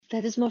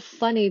That is more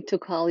funny to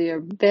call your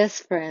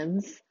best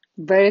friends,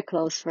 very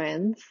close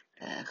friends,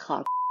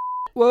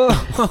 Whoa!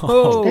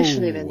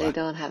 especially when they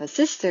don't have a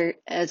sister.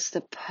 It's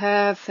the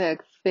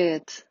perfect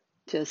fit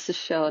just to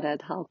show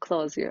that how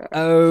close you are.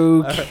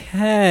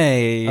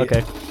 Okay.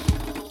 Okay.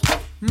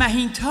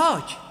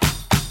 مهینتاج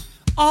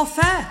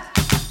آفت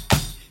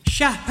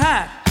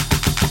شهپر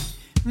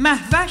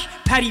مهوش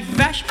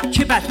پریوش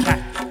چه بد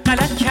کرد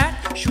غلط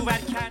کرد شوور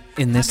کرد.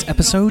 In this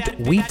episode,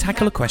 we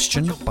tackle a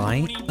question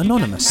by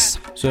Anonymous.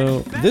 So,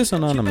 this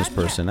anonymous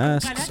person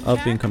asks,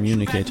 I've been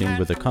communicating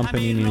with a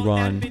company in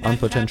Iran on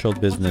potential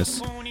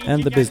business,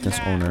 and the business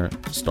owner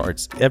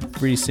starts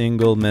every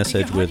single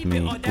message with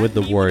me with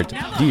the word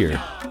dear.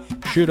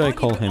 Should I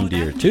call him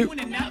dear too?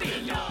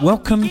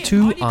 Welcome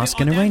to Ask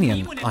an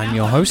Iranian. I'm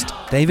your host,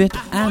 David,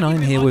 and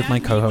I'm here with my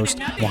co-host,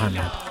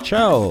 Mohammed.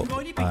 Ciao,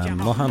 I'm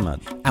Mohammed.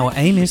 Our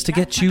aim is to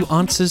get you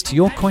answers to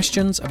your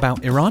questions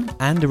about Iran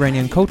and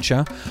Iranian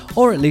culture,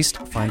 or at least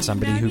find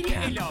somebody who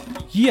can.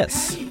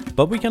 Yes,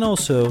 but we can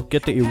also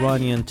get the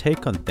Iranian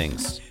take on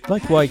things,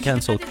 like why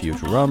cancel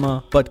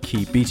Futurama, but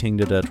keep beating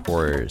the dead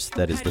horse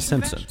that is The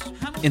Simpsons.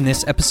 In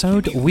this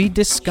episode, we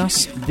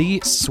discuss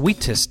the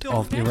sweetest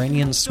of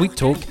Iranian sweet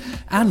talk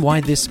and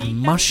why this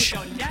mush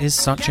is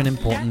such an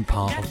important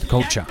part of the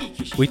culture.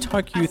 We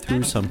talk you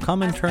through some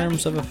common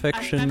terms of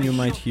affection you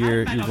might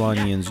hear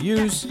Iranians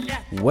use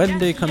when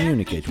they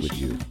communicate with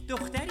you.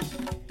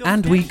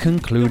 And we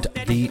conclude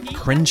the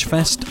Cringe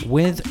Fest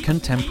with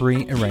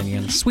contemporary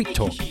Iranian sweet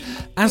talk,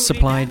 as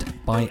supplied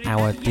by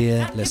our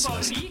dear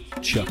listeners.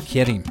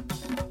 Chakirim.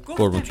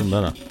 قربونتون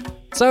برم.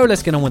 So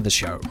let's get on with the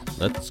show.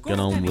 Let's get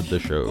on with the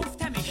show.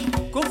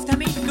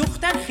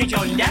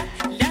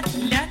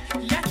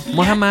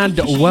 Mohammed,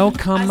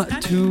 welcome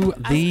to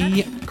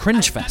the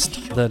Cringe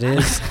Fest. That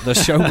is the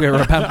show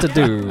we're about to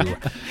do.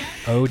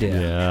 Oh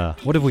dear. Yeah.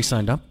 What have we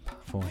signed up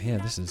for here?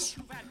 This is...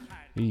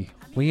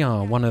 We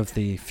are one of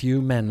the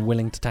few men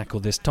willing to tackle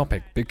this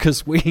topic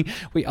because we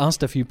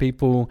asked a few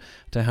people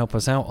to help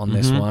us out on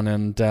this one,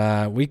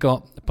 and we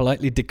got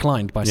politely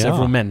declined by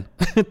several men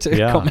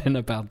to comment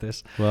about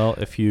this. Well,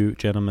 a few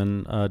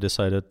gentlemen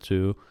decided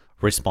to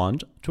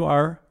respond to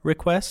our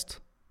request,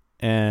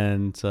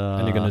 and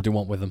you're going to do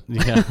what with them?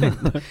 Yeah.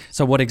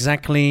 So what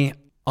exactly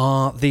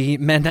are the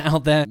men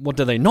out there? What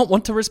do they not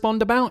want to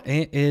respond about?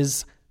 It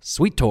is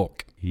sweet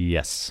talk.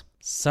 Yes.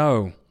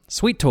 So...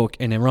 sweet talk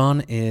in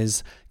Iran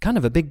is kind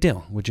of a big deal,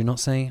 would you not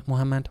say,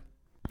 Mohammed?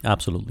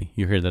 Absolutely.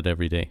 You hear that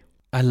every day.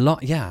 A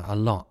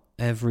lot,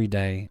 every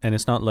day. And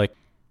it's not like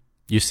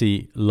you see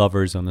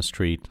lovers on the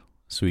street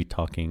sweet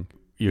talking.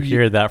 You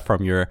hear that from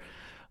your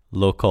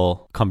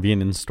local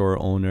convenience store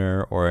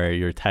owner or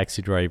your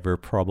taxi driver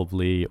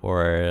probably,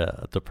 or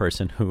the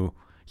person who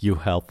you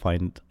help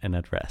find an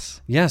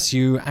address. Yes,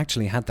 you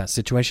actually had that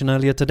situation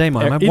earlier today,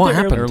 Mohammed. What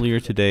happened? Earlier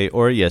today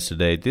or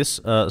yesterday,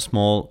 this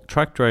small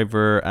truck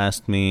driver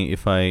asked me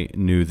if I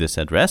knew this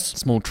address.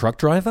 Small truck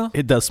driver?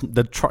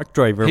 The truck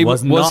driver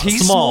was not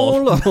small.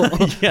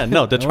 Yeah,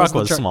 no, the truck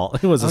was small.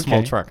 It was a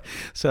small truck.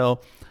 So,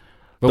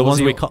 but was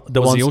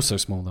he also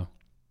small though?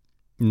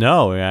 No,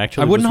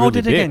 actually, I wouldn't hold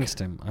really it big. against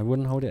him. I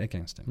wouldn't hold it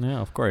against him. Yeah,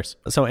 of course.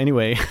 So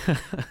anyway,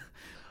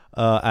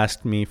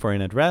 asked me for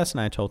an address, and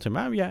I told him,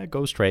 "Oh yeah,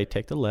 go straight,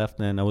 take the left."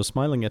 And I was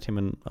smiling at him,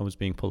 and I was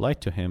being polite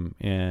to him,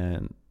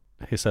 and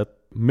he said,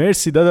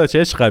 "Merci dadash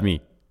ishqami,"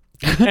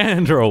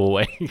 and drove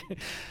away.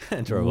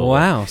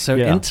 Wow, so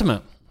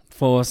intimate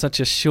for such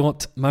a short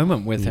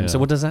moment with him. So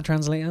what does that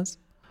translate as?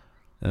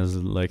 As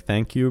like,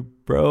 thank you,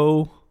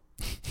 bro.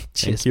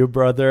 Thank you,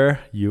 brother.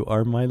 You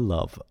are my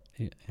love.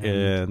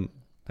 And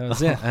that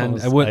was it. And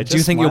do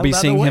you think you'll be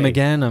seeing him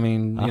again? I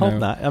mean, I hope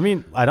not. I mean,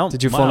 I don't.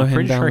 Did you follow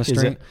him down the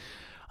street?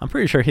 I'm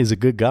pretty sure he's a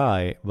good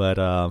guy, but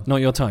not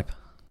your type.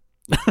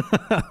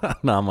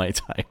 Not my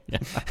type. Yeah.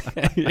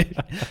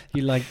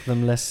 You like them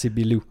less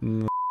Sibilu.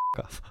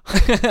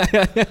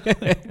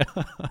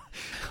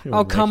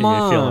 Oh, come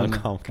on! Me feel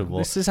uncomfortable.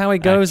 This is how it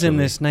goes in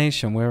this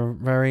nation. We're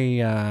very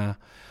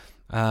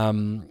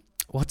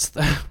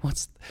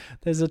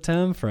there's a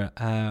term for it.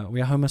 We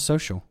are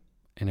homosocial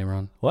in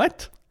Iran.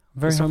 What?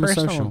 Very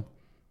homosocial.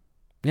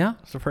 Yeah?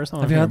 It's the first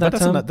time. Have you heard that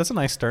term? That's a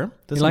nice term.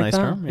 That's you a like nice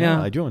that? term.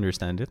 Yeah, I do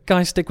understand it.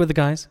 Guys stick with the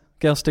guys.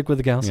 Girls stick with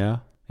the girls. Yeah.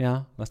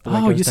 Yeah. That's the way it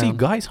Oh, goes you down. see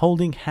guys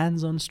holding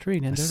hands on the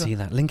street. And I see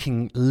that.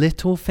 Linking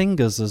little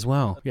fingers as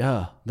well.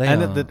 Yeah. They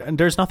and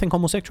there's nothing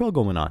homosexual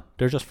going on.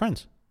 They're just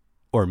friends.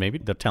 Or maybe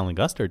they're telling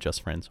us they're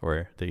just friends,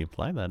 or they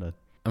imply that.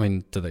 I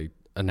mean, do they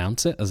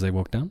announce it as they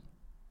walk down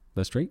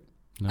the street?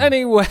 No.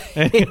 Anyway,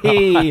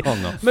 I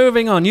don't know.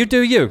 Moving on. You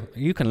do you.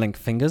 You can link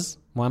fingers.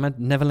 Mohammed,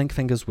 never link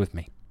fingers with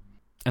me.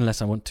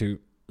 Unless I want to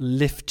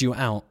lift you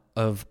out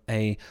of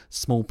a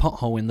small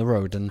pothole in the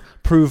road and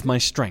prove my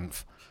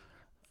strength.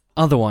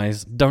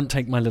 Otherwise, don't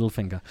take my little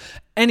finger.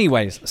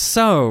 Anyways,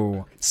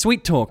 so,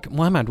 sweet talk.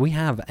 Mohammed, we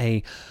have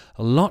a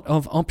lot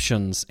of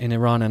options in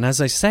Iran. And as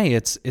I say,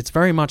 it's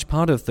very much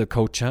part of the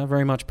culture,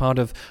 very much part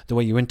of the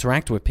way you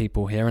interact with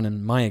people here. And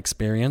in my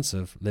experience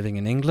of living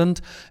in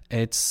England,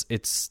 it's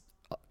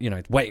we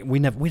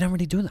don't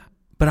really do that.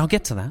 But I'll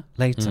get to that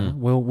later.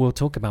 We'll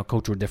talk about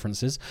cultural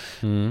differences.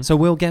 Mm. So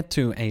we'll get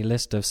to a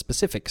list of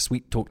specific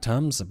sweet talk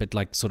terms, a bit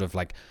like sort of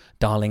like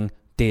darling,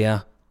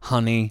 dear,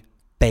 honey,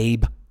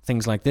 babe,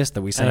 things like this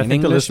that we say And I in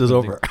think English. the list is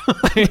over.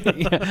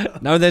 Yeah.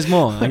 No, there's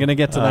more. I'm going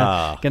to get to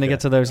that.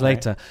 Get to those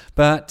later.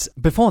 But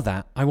before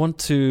that, I want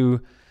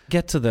to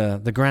get to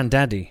the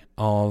granddaddy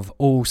of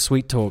all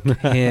sweet talk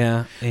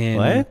here in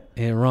What?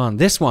 Iran.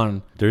 This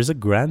one. There's a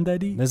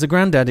granddaddy? There's a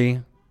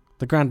granddaddy,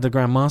 the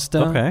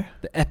grandmaster, Okay.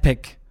 the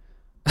epic.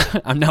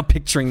 I'm now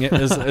picturing it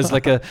as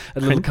like a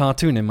little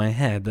cartoon in my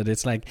head that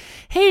it's like,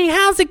 hey,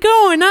 how's it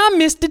going? I'm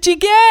Mr.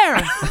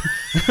 Jigar.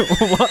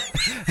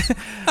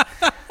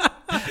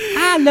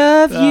 I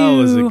love you. That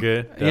was a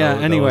good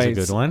anyways, that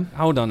was a good one.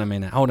 Hold on a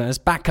minute. Let's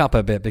back up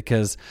a bit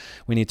because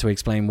we need to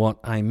explain what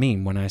I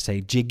mean when I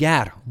say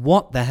jigar.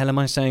 What the hell am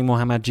I saying,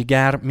 Mohammed?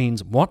 Jigar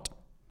means what?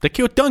 The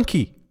cute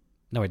donkey.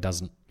 No, it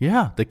doesn't.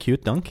 Yeah, the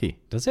cute donkey.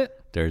 Does it?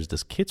 There's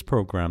this kids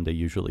program they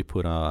usually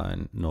put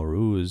on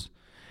Nowruz,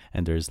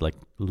 and there's like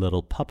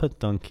little puppet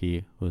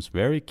donkey who's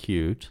very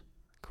cute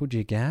Called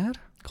jigar?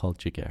 called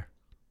Jigar.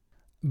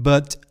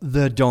 But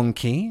the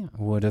donkey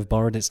would have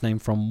borrowed its name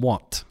from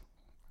what?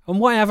 And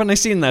why haven't I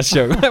seen that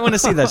show? I want to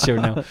see that show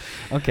now.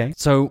 Okay.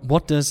 So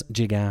what does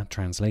jigar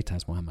translate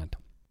as, Mohammed?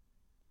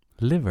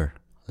 Liver.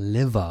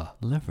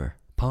 Liver.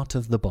 Part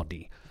of the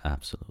body.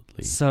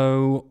 Absolutely.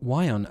 So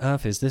why on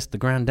earth is this the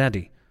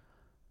granddaddy?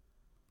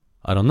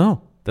 I don't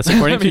know. That's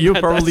according to you.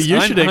 that- Probably that's you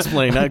fine. should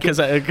explain that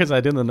because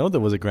I didn't know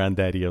there was a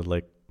granddaddy of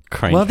like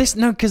crank. Well,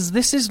 because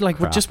this is like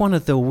Crap. just one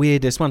of the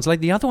weirdest ones. Like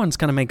the other ones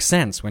kind of make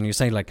sense when you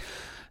say like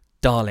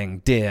darling,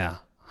 dear,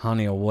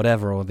 honey, or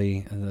whatever, or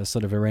the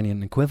sort of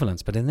Iranian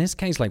equivalents. But in this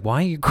case, like, why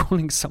are you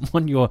calling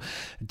someone your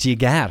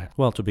jigar?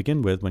 Well, to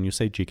begin with, when you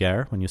say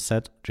jigar, when you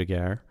said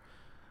jigar,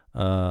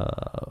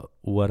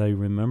 what I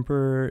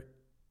remember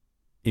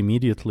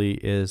immediately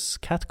is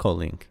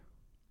catcalling,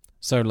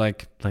 So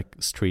like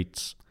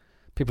streets.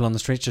 people on the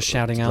streets just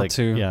shouting out Like,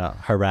 to yeah,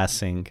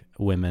 harassing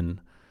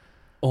women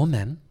or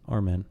men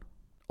or men,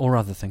 or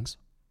other things.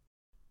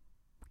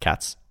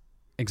 cats.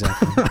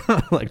 Exactly.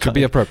 Like Could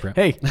be appropriate.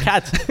 Hey,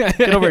 cat,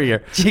 get over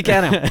here.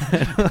 Jigar.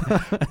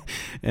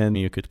 And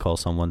you could call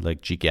someone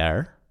like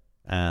jigar,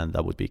 and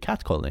that would be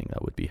catcalling.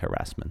 That would be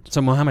harassment.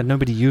 So Mohammed,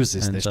 nobody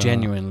uses And, this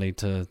genuinely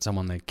to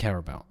someone they care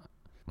about.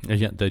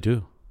 Yeah, they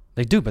do.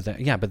 They do, but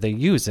they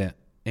use it.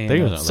 They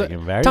use it like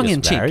in various, tongue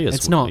in cheek. various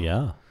It's not.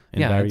 yeah,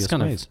 in Yeah, various it's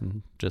kind ways.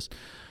 And just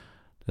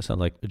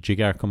like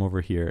jigar, come over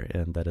here,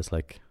 and that is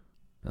like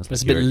that's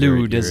It's like a bit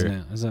lewd, isn't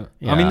it?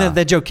 I mean, Yeah.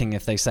 they're joking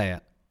if they say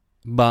it,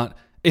 but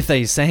if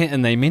they say it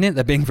and they mean it,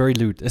 they're being very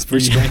lewd. It's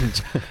very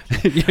strange.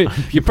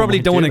 you probably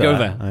don't want to go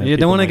there. You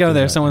don't want to go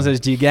there. If someone says,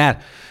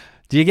 "Jigar,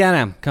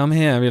 come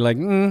here," I'll be like,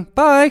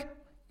 "Bye,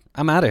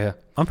 I'm out of here."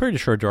 I'm pretty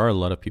sure there are a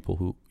lot of people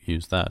who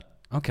use that.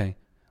 Okay,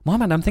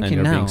 Mohammed, I'm thinking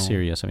and they're now. being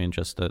serious. I mean,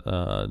 just that,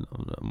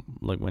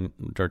 like when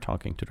they're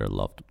talking to their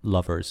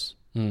lovers.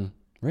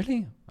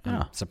 Really?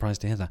 Yeah. I'm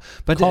surprised to hear that.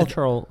 But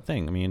Cultural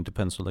thing. I mean, it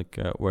depends on like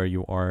where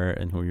you are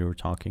and who you're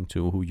talking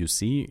to, who you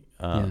see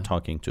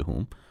talking to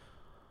whom.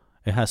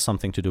 It has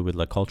something to do with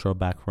like cultural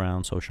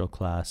background, social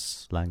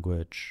class,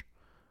 language,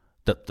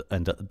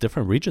 and the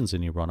different regions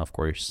in Iran, of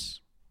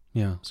course.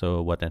 yeah.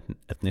 So, what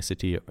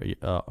ethnicity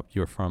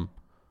you're from?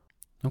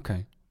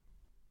 Okay.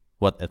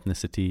 What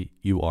ethnicity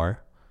you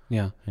are?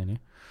 Yeah. Yani?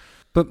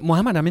 But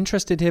Mohammed, I'm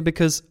interested here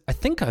because I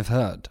think I've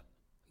heard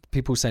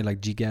people say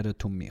like "Jigar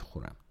to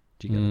mikhura."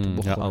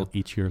 Yeah, I'll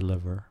eat your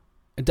liver.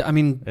 I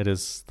mean, It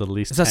is the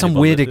least. is that some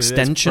cannibal- weird it is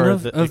extension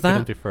of it couldn't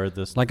that? be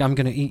furthest. Like I'm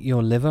going to eat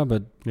your liver,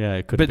 but Yeah,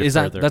 it could. but be is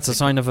further. that's a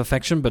sign of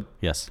affection? But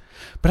Yes.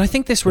 I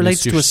think this And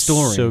relates it's to a just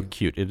story. So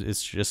cute.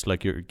 It's just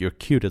like you're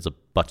cute as a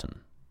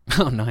button.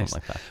 Oh, nice.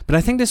 Like that. But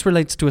I think this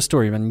relates to a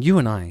story, and you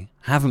and I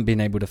haven't been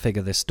able to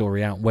figure this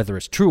story out, whether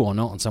it's true or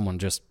not, and someone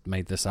just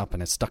made this up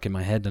and it's stuck in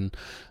my head, and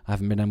I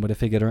haven't been able to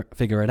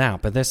figure it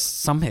out. But there's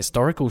some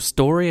historical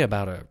story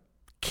about a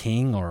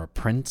king or a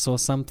prince or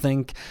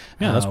something.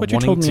 Yeah, that's what you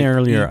wanting told me to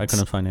earlier. I eat-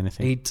 couldn't find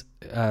anything.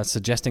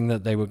 suggesting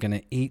that they were going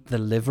to eat the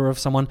liver of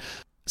someone.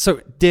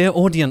 So, dear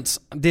audience,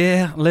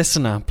 dear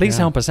listener, please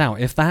help us out.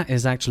 If that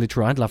is actually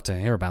true, I'd love to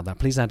hear about that.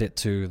 Please add it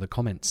to the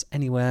comments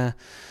anywhere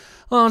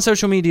on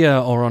social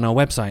media or on our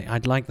website.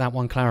 I'd like that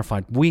one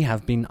clarified. We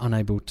have been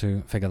unable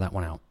to figure that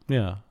one out.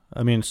 Yeah.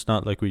 I mean, it's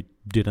not like we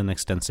did an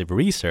extensive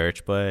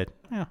research, but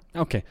yeah.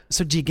 Okay.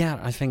 So,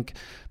 jigar, I think,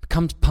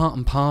 becomes part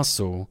and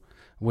parcel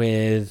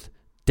with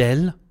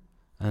del.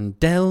 And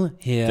del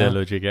here...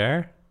 Delo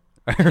jigar.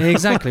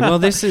 Exactly. Well,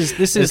 this is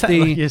that the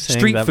like you're saying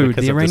street that food.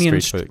 because The of the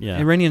Iranian street food? Yeah.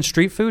 Iranian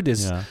street food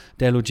is Yeah.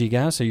 delu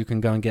jigar, so you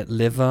can go and get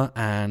liver,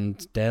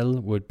 and del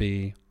would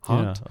be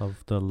heart. Yeah,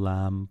 of the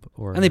lamb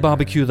or And they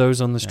barbecue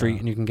those on the street, Yeah.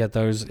 and you can get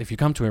those. If you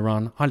come to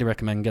Iran, highly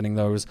recommend getting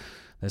those.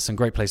 There's some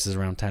great places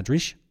around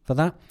Tadrish for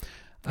that.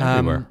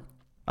 everywhere.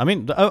 I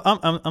mean,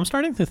 I'm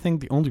starting to think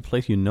the only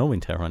place you know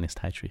in Tehran is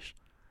Tatrish.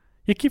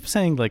 You keep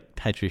saying like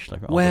Tatrish,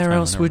 like all the Where time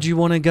else whenever. would you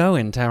want to go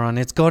in Tehran?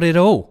 It's got it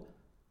all.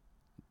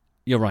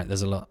 You're right.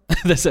 There's a lot.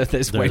 there's way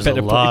There's better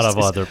a lot places.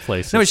 of other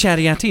places. No,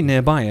 Shariati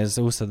nearby is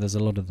also. There's a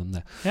lot of them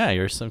there. Yeah,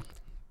 you're so.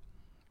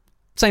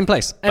 Same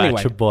place.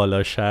 Anyway. Bache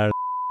Bola Shar.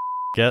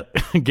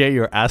 Get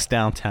your ass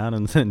downtown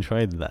and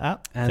enjoy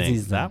that thing,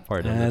 that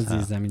part of the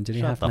town. I mean, did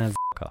you Shut have the to f***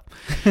 up.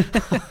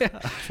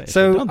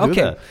 So, Don't do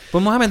okay. that. But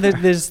Mohammed,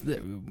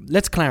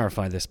 let's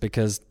clarify this,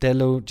 because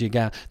delo,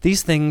 jigar,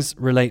 these things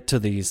relate to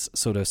these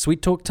sort of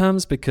sweet talk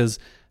terms, because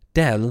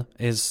del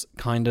is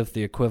kind of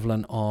the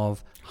equivalent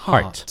of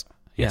heart.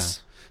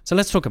 Yes. Yeah. So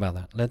let's talk about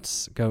that.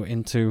 Let's go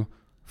into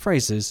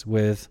phrases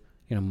with,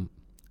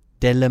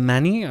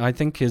 Delemani, I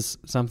think, is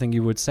something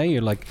you would say.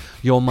 You're like,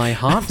 you're my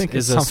heart. I think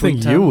is it's a something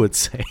sweet term. you would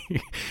say.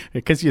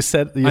 Because you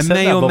said I said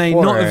may that or may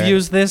before. not have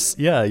used this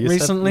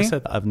recently. You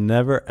said, I've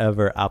never,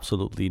 ever,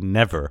 absolutely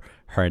never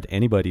heard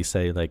anybody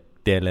say like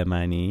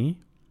delemani.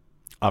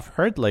 I've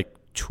heard like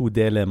tu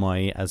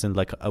delemai, as in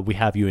like we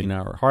have you in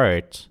our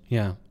heart.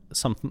 Yeah.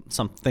 Some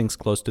things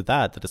close to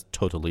that is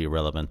totally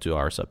irrelevant to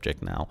our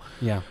subject now.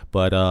 Yeah.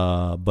 But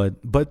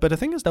the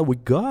thing is that we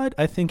got,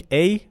 I think,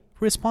 a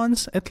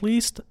response at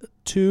least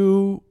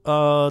to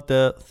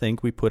the thing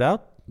we put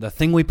out. The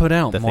thing we put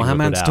out. The thing we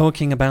Mohammed's put out.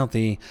 talking about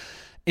the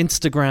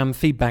Instagram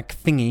feedback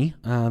thingy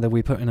that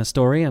we put in a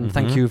story, and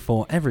thank you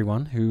for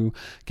everyone who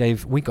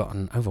we got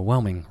an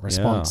overwhelming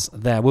response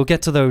there. We'll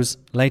get to those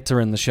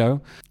later in the show.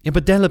 Yeah,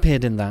 but Del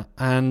appeared in that,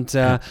 and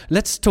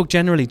let's talk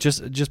generally,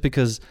 just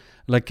because,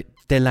 like,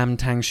 Delam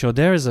Tang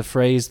Shoder is a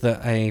phrase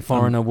that a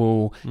foreigner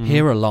will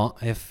hear a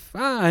lot.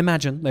 I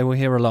imagine they will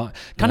hear a lot.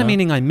 Kind of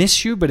meaning I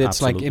miss you, but it's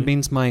like it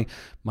means my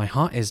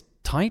heart is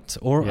tight,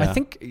 or I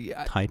think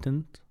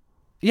tightened.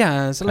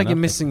 Yeah, so like you're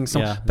missing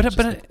some. Yeah, but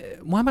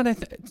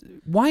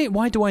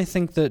why do I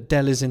think that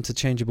del is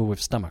interchangeable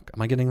with stomach?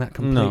 Am I getting that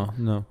complete?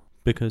 No,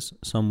 because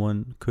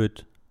someone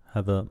could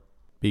have a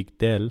big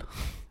del.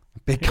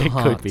 Big It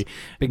heart, could be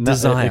big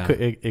desire.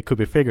 It could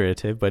be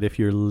figurative, but if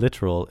you're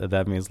literal,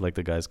 that means like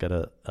the guy's got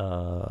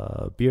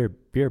a beer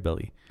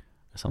belly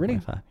or something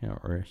like that,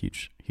 or a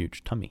huge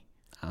tummy.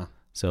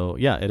 So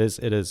yeah, it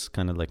is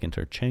kind of like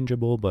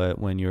interchangeable. But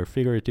when you're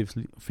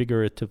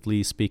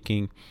figuratively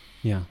speaking,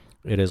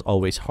 it is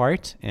always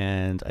heart,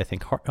 and I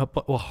think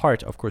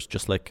heart, of course,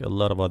 just like a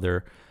lot of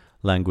other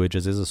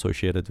languages, is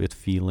associated with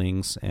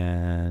feelings,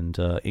 and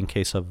in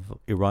case of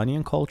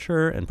Iranian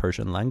culture and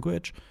Persian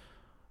language.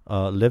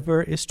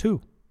 Liver is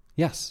too.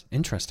 Yes,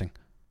 interesting.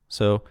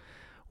 So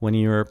when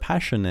you're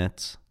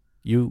passionate,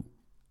 you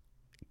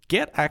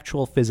get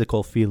actual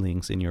physical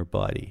feelings in your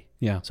body.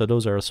 Yeah. So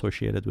those are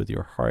associated with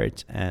your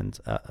heart and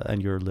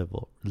your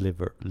liver.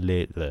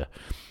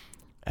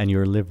 And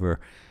your liver.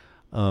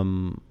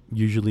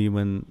 Usually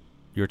when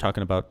you're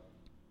talking about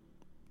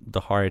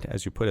the heart,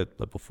 as you put it,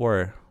 but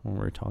before when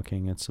we're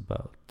talking, it's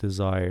about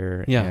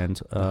desire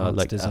and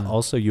desire.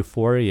 Also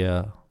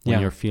euphoria. When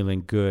you're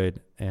feeling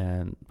good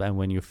and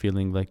when you're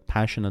feeling like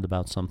passionate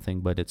about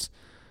something, but it's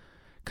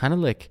kind of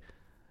like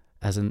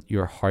as in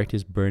your heart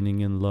is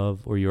burning in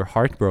love, or you're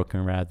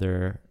heartbroken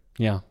rather.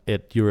 Yeah.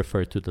 You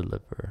refer to the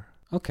liver.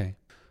 Okay.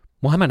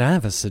 Mohammed, I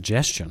have a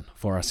suggestion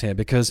for us here,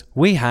 because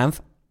we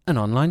have an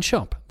online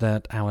shop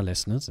that our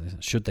listeners,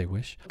 should they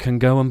wish, can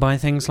go and buy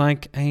things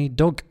like a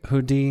dog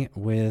hoodie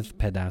with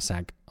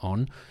pedasag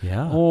on.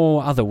 Yeah.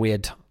 Or other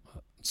weird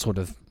sort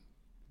of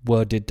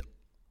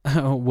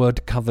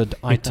word-covered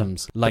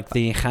items, like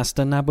the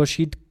Khasta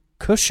Naboshid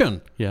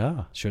cushion.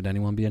 Yeah. Should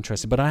anyone be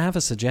interested. But I have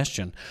a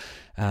suggestion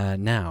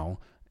now.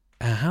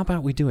 How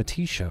about we do a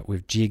T-shirt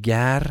with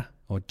jigar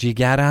or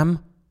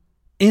jigaram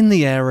in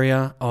the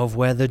area of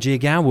where the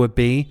jigar would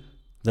be,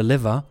 the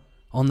liver,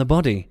 on the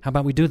body? How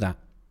about we do that?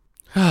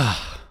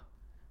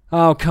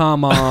 Oh,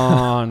 come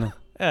on.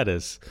 That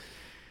is...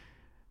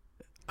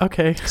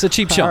 Okay. It's a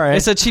cheap shot. Right.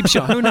 It's a cheap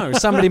shot. Who knows?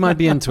 Somebody might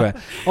be into it.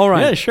 All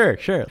right. Yeah,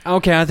 sure.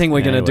 Okay, I think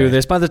we're going to do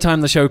this. By the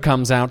time the show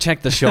comes out,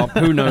 check the shop.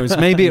 Who knows?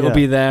 Maybe it will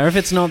be there. If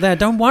it's not there,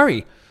 don't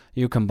worry.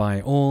 You can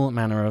buy all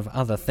manner of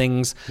other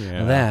things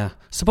there.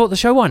 Support the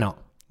show. Why not?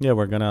 Yeah,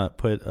 we're going to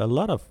put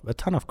a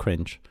ton of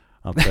cringe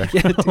up there.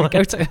 go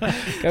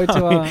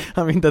to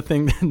I mean, the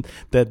thing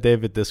that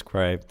David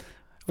described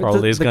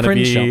probably is going to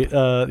be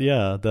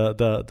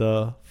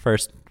the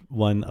first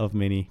one of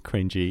many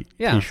cringy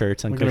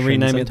T-shirts and we're going to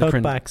rename it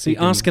the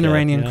Ask an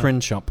Iranian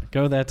Cringe Shop.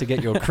 Go there to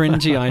get your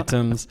cringy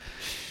items.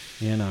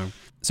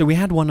 So we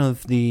had one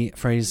of the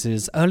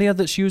phrases earlier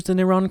that's used in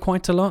Iran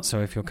quite a lot. So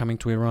if you're coming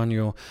to Iran,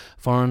 you're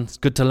foreign, it's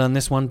good to learn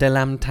this one.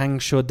 Delam tang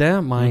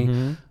shoder.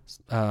 My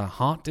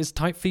heart is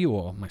tight for you,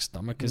 or my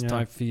stomach is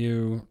tight for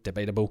you.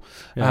 Debatable.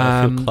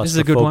 I feel this is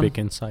a good one.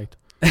 Inside.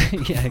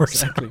 Yeah,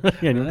 exactly.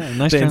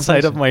 Nice the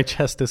inside of my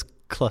chest is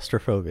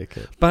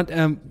claustrophobic. But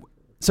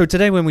so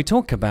today when we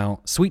talk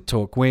about sweet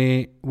talk,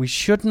 we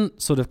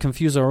shouldn't sort of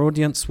confuse our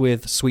audience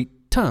with sweet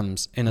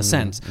terms in a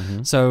sense.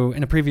 So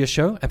in a previous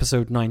show,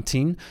 episode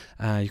 19,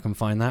 you can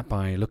find that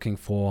by looking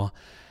for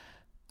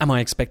Am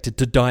I Expected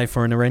to Die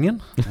for an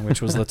Iranian?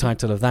 Which was the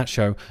title of that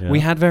show.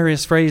 We had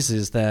various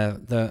phrases there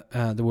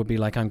that would be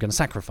like, I'm going to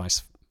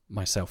sacrifice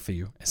myself for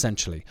you,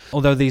 essentially.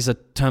 Although these are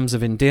terms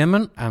of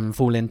endearment and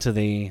fall into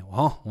the,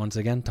 once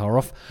again,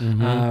 Tarof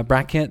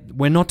bracket,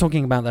 we're not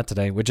talking about that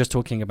today. We're just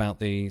talking about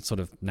the sort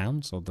of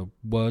nouns or the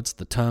words,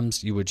 the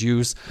terms you would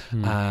use,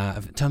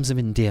 terms of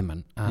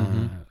endearment.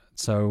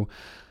 So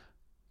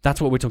that's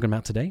what we're talking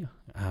about today.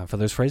 For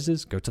those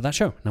phrases, go to that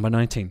show, number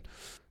 19.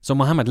 So,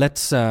 Mohammed,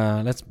 let's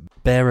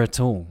bear it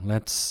all.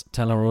 Let's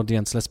tell our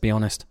audience, let's be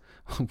honest.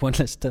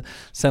 Let's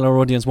tell our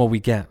audience what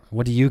we get.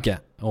 What do you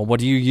get? Or what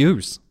do you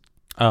use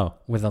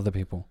with other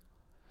people?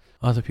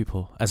 Other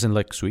people, as in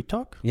like sweet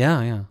talk?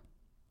 Yeah.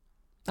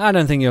 I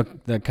don't think you're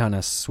the kind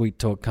of sweet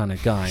talk kind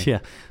of guy. Yeah.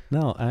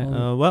 No,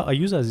 I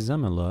use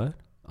Azizam a lot.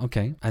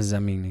 Okay.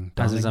 Azizam meaning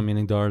darling. Azizam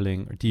meaning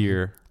darling, or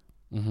dear,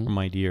 or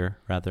my dear,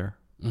 rather.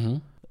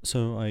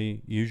 So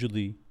I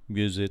usually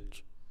use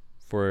it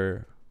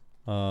for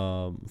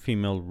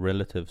female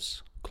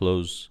relatives,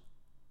 close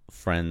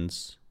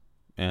friends,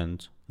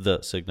 and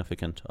the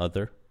significant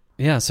other.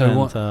 Yeah, so and,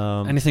 what?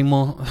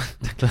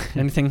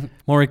 Anything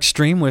more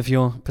extreme with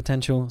your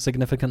potential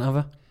significant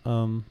other?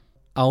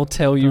 I'll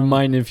tell you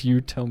mine if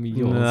you tell me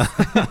yours.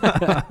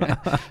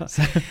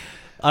 So,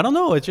 I don't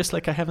know. It's just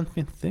like I haven't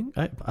been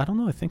I don't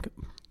know.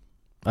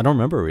 I don't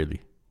remember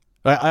really.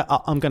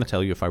 I'm gonna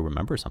tell you if I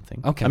remember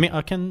something. Okay. I mean,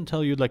 I can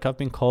tell you like I've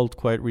been called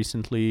quite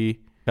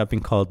recently. I've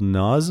been called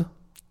Naz.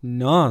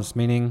 Naz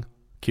meaning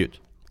cute.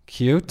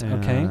 Cute.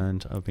 Okay.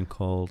 And I've been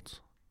called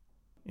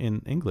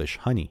in English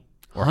honey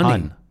or honey.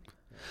 hun.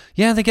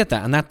 Yeah, they get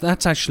that, and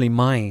that's actually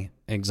my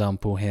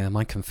example here.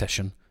 My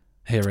confession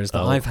here is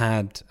that I've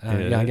had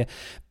I get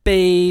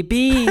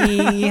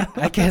baby.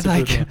 I get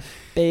like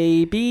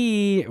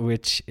baby,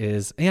 which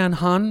is and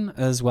hun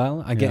as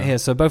well. I get here.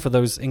 So both of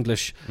those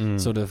English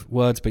sort of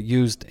words, but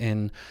used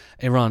in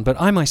Iran. But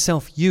I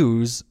myself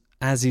use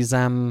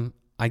Azizam,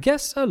 I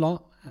guess, a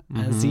lot.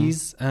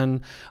 Aziz, and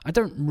I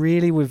don't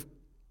really with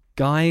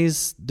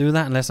guys do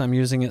that unless I'm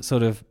using it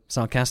sort of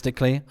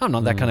sarcastically. I'm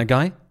not that kind of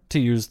guy to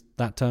use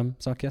that term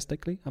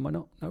sarcastically. Am I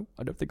not? No,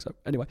 I don't think so.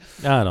 Anyway,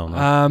 I don't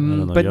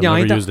know. But You've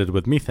never used it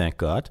with me, thank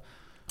God.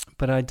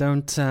 But I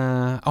don't.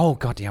 Oh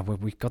God, yeah.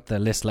 We got the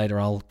list later.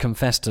 I'll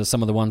confess to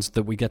some of the ones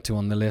that we get to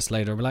on the list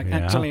later. We're like,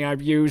 actually,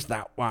 I've used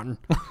that one.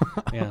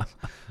 Yeah.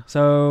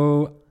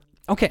 So,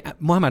 okay,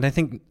 Mohammed, I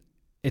think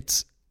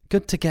it's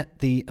good to get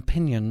the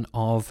opinion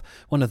of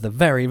one of the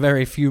very,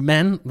 very few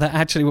men that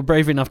actually were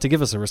brave enough to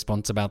give us a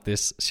response about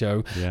this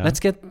show. Yeah.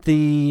 Let's get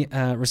the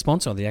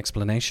response or the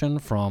explanation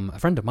from a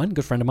friend of mine,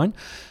 good friend of mine,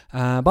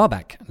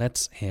 Babak.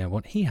 Let's hear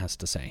what he has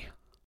to say.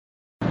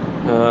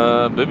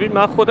 ببین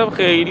من خودم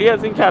خیلی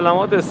از این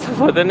کلمات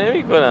استفاده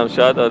نمی کنم.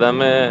 شاید آدم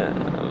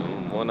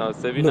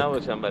مناسبی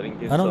نباشم برای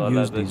اینکه سوال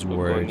ازش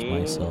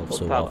بکنی.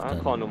 خب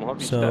طبعا خانم‌ها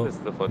بیشتر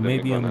استفاده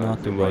میکنن.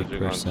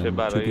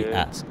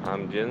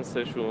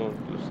 همجنسشون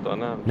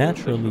دوستانم.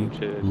 Naturally,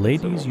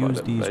 ladies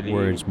use these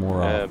words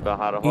more often,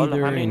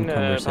 either in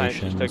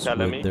conversations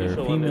with their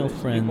female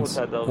friends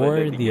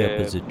or the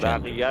opposite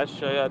gender.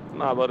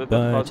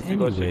 But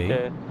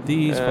anyway,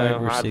 these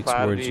 5 or 6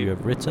 words you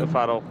have written,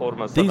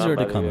 these are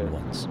the common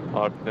ones.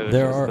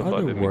 There are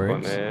other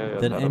words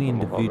that any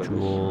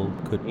individual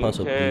could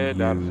possibly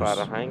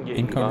use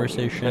in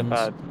conversations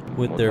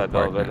with their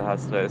partner.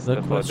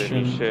 The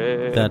question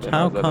that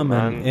how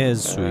common is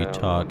sweet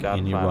talk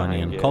in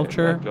Iranian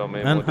culture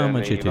and how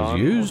much it is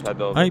used,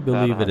 I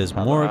believe it is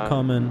more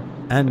common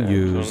and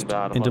used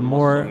in the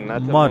more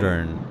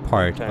modern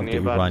part of the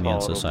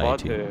Iranian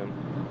society.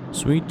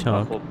 Sweet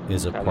talk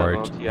is a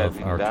part of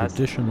our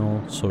traditional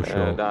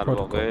social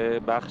protocol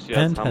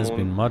and has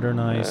been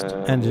modernized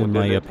and, in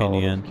my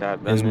opinion,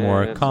 is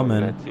more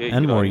common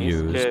and more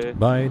used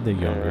by the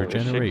younger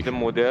generation.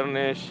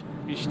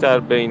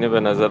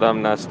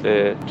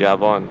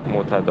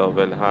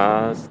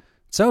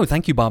 So,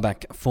 thank you, Babak,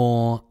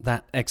 for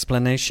that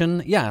explanation.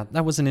 Yeah,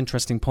 that was an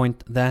interesting point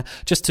there.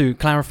 Just to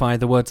clarify,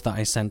 the words that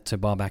I sent to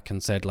Babak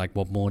and said, like,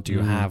 what more do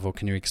you have or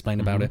can you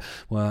explain about it,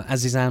 were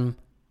Azizam,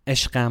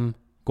 Ishqam,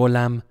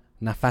 Golam,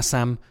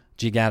 Nafasam,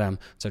 Jigaram.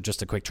 So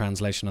just a quick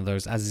translation of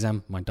those.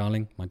 Azizam, my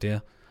darling, my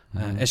dear.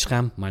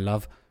 Ishqam, my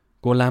love.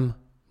 Golam,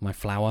 my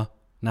flower.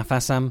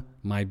 Nafasam,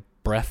 my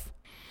breath.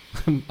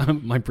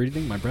 My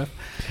breathing, my breath.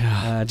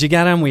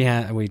 Jigaram,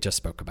 we just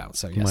spoke about.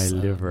 So yes, my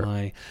liver.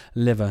 My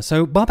liver.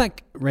 So Babak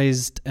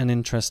raised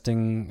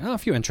a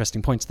few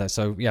interesting points there.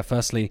 So yeah,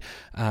 firstly,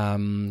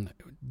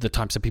 the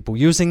types of people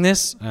using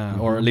this,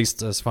 or at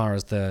least as far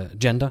as the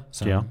gender,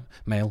 so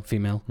male,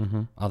 female,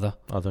 other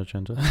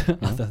gender,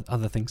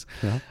 other things.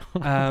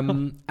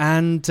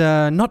 And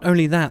not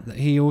only that,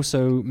 he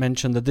also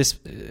mentioned that this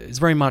is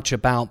very much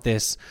about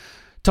this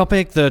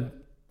topic that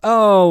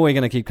we're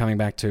going to keep coming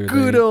back to.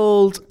 Good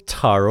old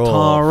Tarof.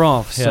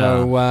 Tarof.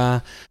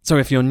 Yeah. So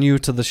if you're new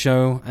to the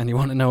show and you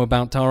want to know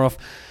about Tarof,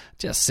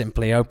 just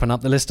simply open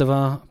up the list of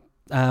our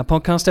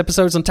podcast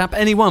episodes and tap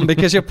any one,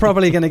 because you're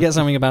probably going to get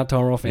something about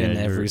Tarof in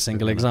every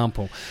single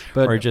example.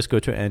 Or just go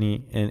to any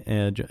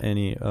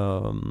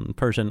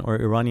Persian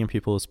or Iranian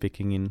people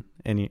speaking in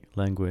any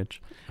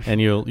language, and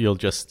you'll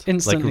just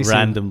instantly like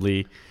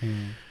randomly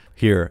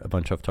hear a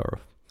bunch of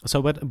Tarof.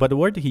 So, but the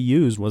word he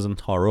used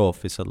wasn't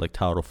tarof. He said like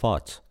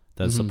tarofat.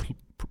 That's a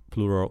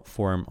plural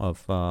form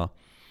of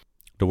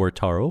the word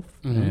tarof,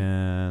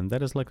 and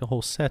that is like a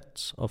whole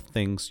set of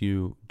things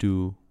you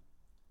do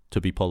to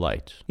be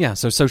polite. Yeah,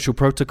 so social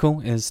protocol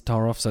is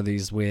tarof. So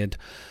these weird,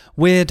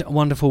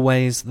 wonderful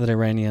ways that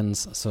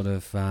Iranians sort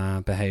of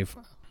behave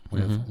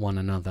with one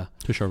another.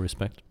 To show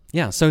respect.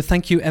 Yeah, so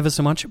thank you ever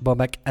so much,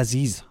 Babak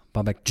Aziz,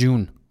 Babak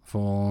June,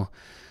 for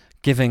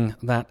giving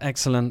that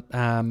excellent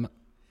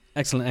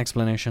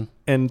explanation.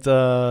 And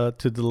to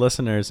the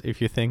listeners,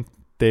 if you think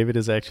David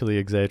is actually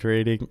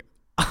exaggerating,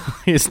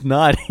 he's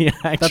not. He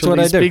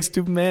actually speaks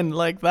to men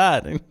like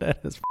that. And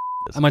that is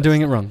Am I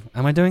doing it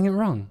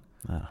wrong?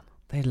 No.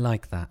 They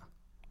like that.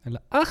 They're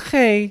like,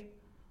 okay,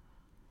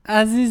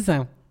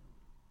 Azizam.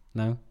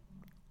 No?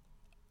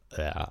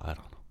 Yeah, I don't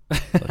know.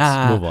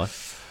 Let's move on.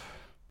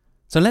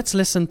 So let's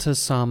listen to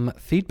some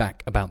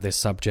feedback about this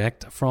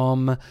subject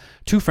from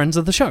two friends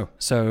of the show.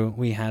 So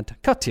we had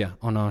Katya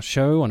on our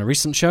show, on a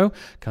recent show.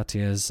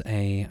 Katya is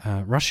a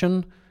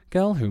Russian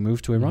girl who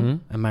moved to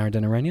Iran and married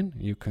an Iranian.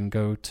 You can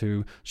go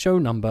to show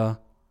number...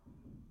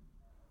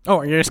 Oh,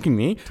 are you asking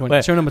me?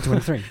 Show number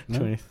 23. No?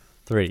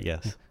 23,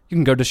 yes. You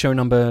can go to show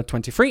number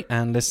 23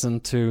 and listen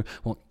to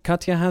what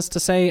Katya has to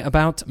say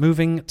about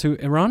moving to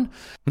Iran.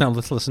 Now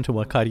let's listen to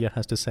what Katya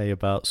has to say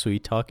about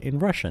sweet talk in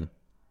Russian.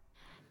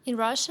 In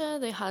Russia,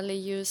 they hardly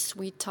use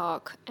sweet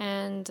talk,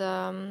 and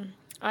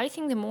I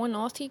think the more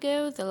north you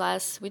go, the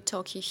less sweet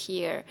talk you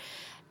hear.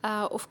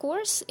 Of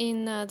course,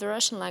 in the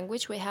Russian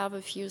language, we have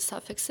a few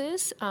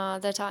suffixes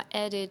that are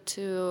added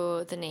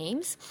to the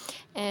names,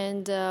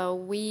 and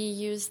we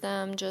use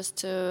them just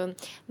to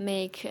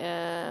make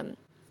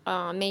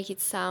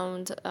it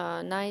sound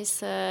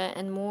nicer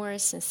and more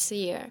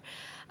sincere.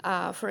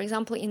 For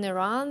example, in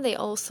Iran, they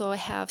also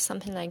have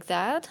something like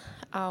that,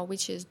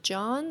 which is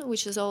John,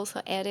 which is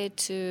also added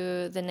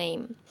to the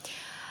name.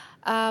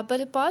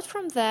 But apart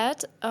from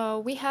that,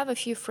 we have a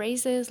few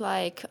phrases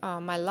like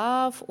my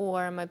love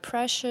or my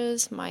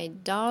precious, my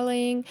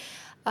darling,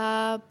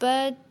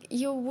 but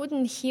you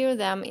wouldn't hear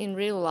them in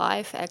real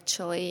life,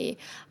 actually.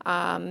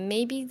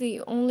 Maybe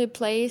the only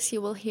place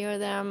you will hear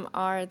them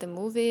are the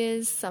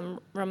movies, some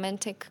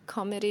romantic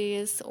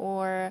comedies,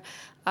 or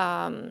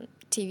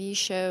TV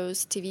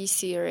shows, TV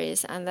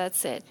series, and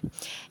that's it.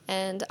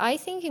 And I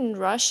think in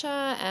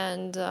Russia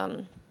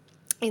and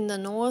in the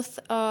north,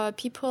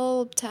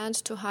 people tend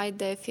to hide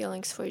their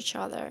feelings for each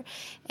other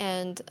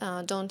and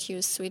don't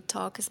use sweet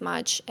talk as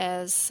much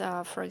as,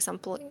 for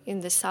example,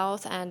 in the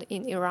south and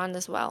in Iran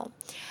as well.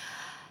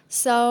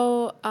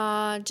 So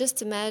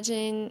just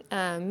imagine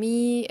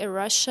me, a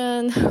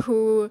Russian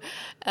who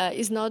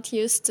is not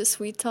used to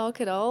sweet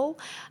talk at all,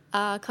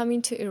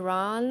 coming to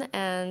Iran,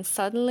 and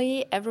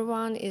suddenly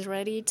everyone is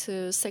ready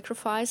to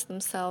sacrifice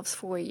themselves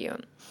for you.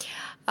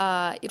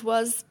 It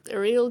was a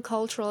real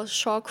cultural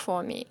shock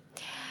for me.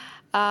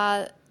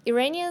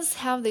 Iranians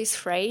have this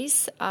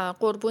phrase,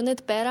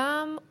 "Qurbunet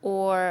beram"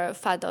 or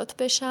 "Fadat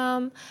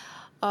besham,"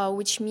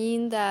 which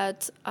mean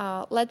that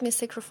let me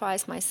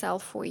sacrifice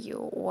myself for you,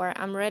 or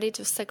I'm ready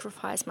to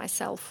sacrifice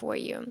myself for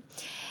you.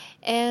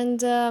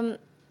 And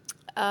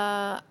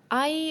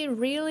I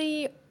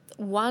really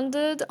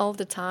wondered all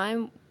the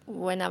time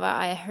whenever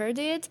I heard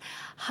it,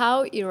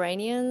 how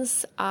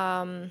Iranians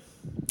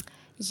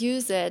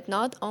use it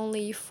not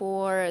only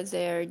for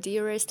their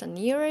dearest and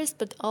nearest,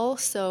 but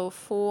also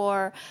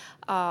for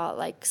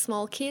like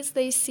small kids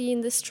they see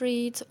in the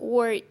street,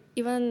 or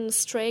even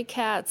stray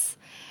cats.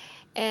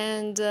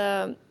 And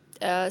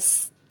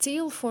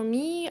still, for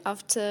me,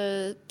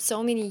 after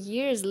so many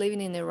years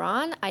living in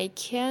Iran, I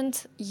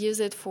can't use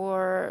it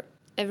for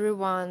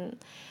everyone.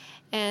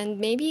 And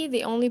maybe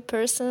the only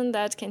person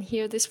that can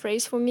hear this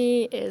phrase for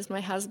me is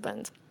my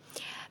husband,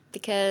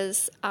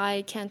 because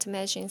I can't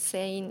imagine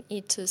saying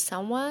it to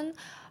someone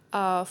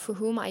for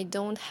whom I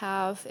don't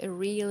have a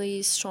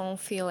really strong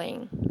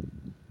feeling.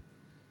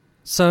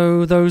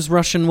 So those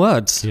Russian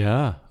words,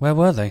 Yeah. where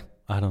were they?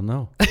 I don't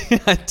know.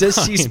 Does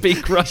she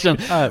speak Russian?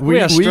 We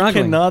are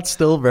struggling. cannot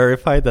still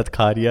verify that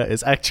Katya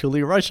is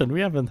actually Russian.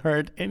 We haven't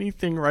heard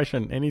anything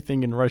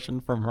in Russian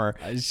from her.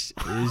 It's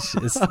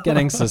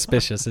getting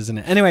suspicious, isn't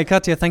it? Anyway,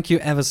 Katya, thank you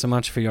ever so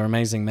much for your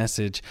amazing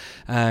message.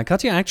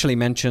 Katya actually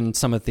mentioned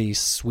some of these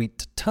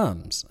sweet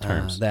terms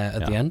there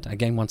at the end.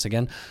 Again, once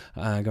again,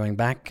 going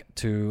back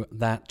to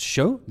that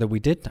show that we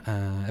did,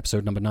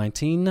 episode number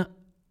 19,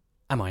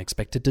 Am I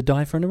expected to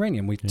die for an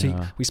Iranian?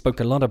 We spoke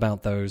a lot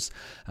about those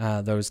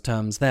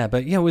terms there,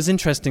 but yeah, it was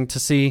interesting to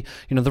see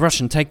the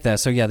Russian take there.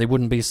 So yeah, they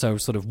wouldn't be so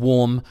sort of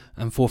warm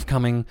and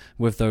forthcoming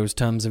with those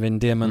terms of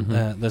endearment,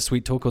 the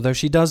sweet talk. Although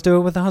she does do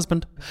it with her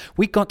husband.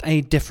 We got a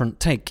different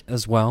take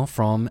as well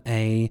from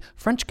a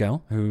French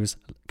girl who's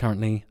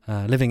currently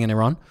living in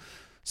Iran.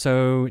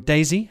 So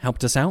Daisy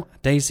helped us out.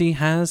 Daisy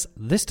has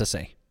this to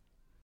say.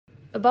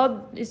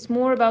 It's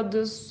more about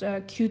those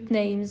cute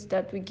names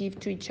that we give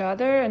to each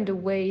other and the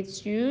way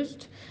it's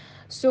used.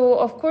 So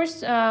of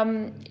course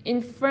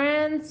in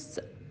France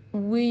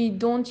we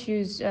don't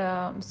use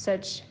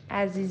such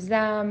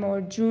Azizam or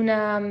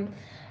Junam.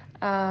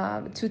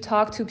 to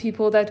talk to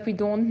people that we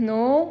don't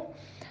know.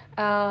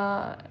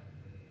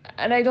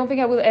 And I don't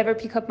think I will ever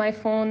pick up my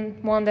phone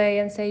one day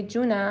and say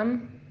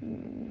Junam,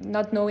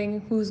 not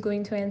knowing who's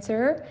going to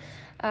answer.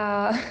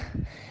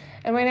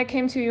 And when I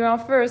came to Iran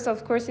first,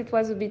 of course, it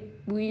was a bit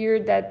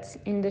weird that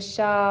in the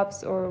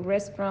shops or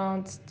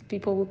restaurants,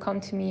 people would come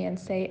to me and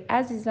say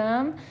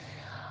Azizam.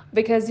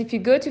 Because if you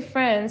go to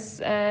France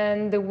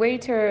and the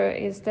waiter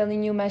is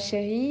telling you ma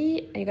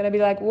chérie, you're going to be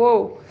like,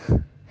 whoa,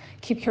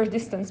 keep your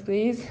distance,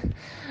 please.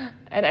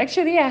 And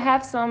actually, I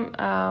have some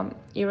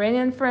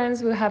Iranian friends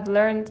who have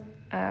learned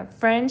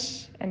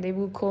French, and they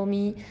will call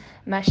me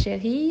ma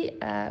chérie,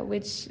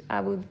 which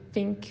I would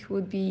think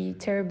would be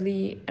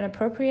terribly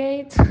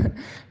inappropriate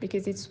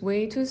because it's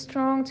way too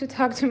strong to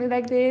talk to me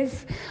like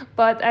this.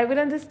 But I would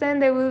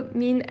understand they would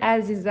mean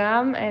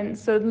azizam, and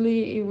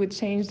suddenly it would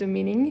change the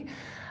meaning.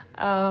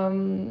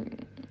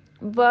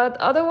 But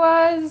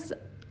otherwise,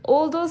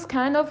 all those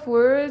kind of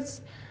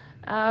words,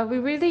 we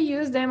really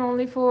use them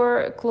only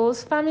for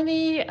close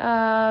family,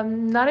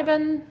 not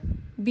even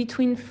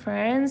between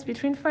friends.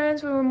 Between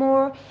friends, we will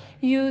more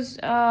use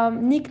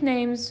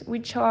nicknames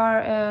which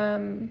are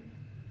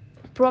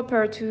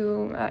proper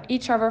to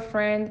each of our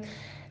friends.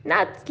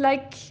 Not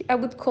like I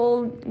would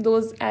call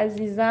those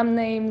azizam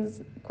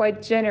names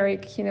quite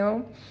generic, you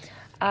know.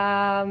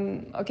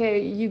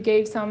 Okay, you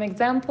gave some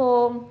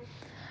example.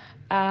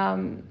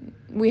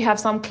 We have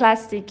some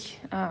classic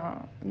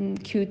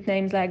cute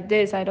names like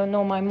this. I don't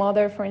know, my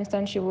mother, for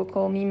instance, she will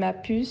call me ma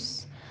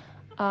puce,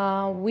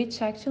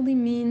 which actually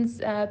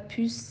means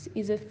puce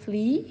is a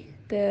flea,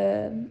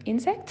 the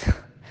insect.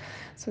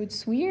 So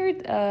it's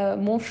weird.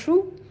 Mon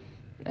chou,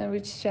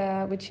 which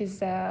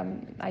is,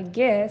 I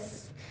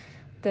guess,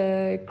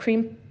 the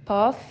cream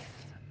puff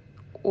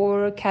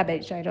or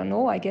cabbage. I don't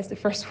know, I guess the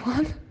first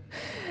one.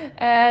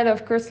 And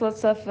of course,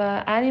 lots of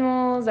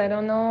animals. I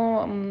don't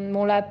know,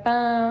 mon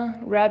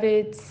lapin,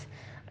 rabbit,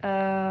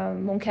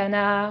 mon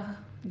canard,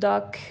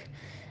 duck,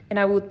 and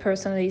I would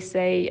personally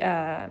say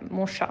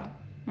mon chat,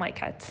 my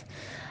cat.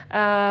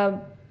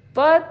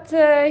 But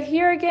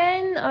here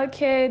again,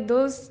 okay,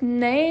 those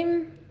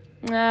names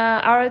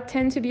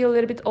tend to be a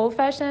little bit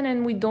old-fashioned,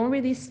 and we don't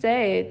really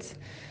say it.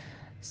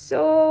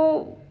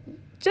 So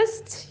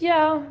just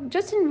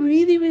in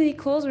really, really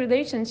close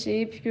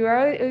relationship,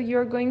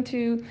 you're going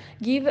to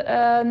give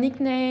a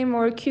nickname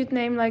or a cute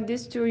name like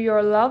this to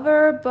your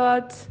lover,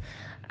 but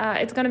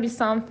it's going to be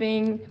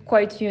something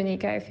quite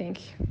unique, I think.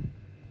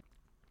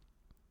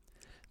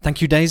 Thank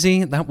you,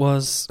 Daisy. That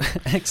was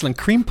excellent.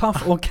 Cream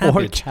puff or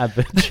cabbage? Or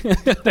cabbage.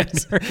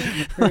 That's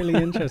really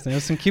interesting.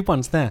 There's some cute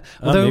ones there.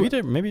 Although,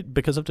 maybe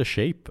because of the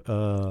shape.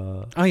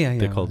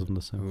 They called them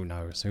the same.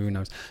 Who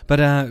knows?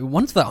 But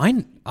ones that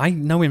I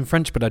know in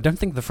French, but I don't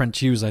think the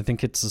French use. I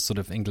think it's a sort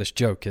of English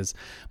joke. Is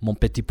mon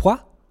petit pois,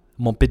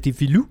 mon petit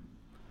filou,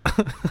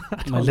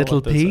 my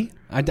little pea.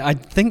 I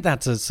think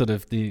that's a sort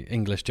of the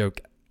English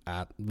joke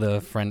at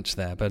the French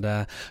there,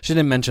 but she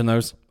didn't mention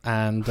those,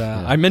 and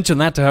I mentioned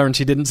that to her, and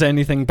she didn't say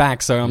anything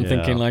back. So I'm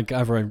thinking like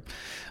I don't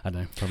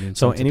know, probably.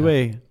 So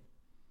anyway,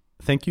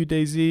 thank you,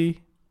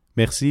 Daisy.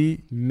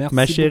 Merci ma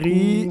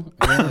chérie.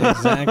 Yeah,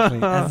 exactly.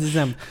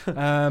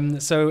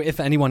 So if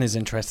anyone is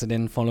interested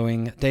in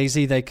following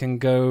Daisy, they can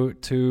go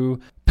to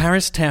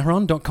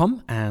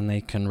ParisTehran.com and they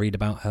can read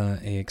about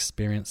her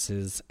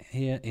experiences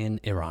here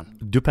in Iran.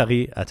 Du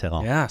Paris à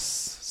Tehran. Yes,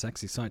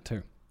 sexy site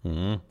too.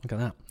 Mm-hmm. Look at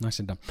that.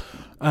 Nicely done.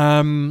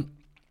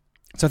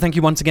 So thank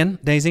you once again,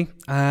 Daisy.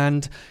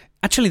 And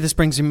actually, this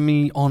brings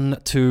me on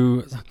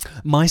to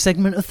my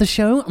segment of the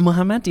show,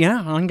 Mohammed. Yeah,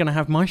 I'm going to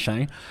have my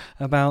say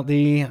about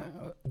the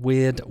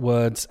weird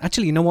words.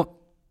 Actually, you know what?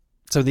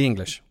 So the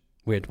English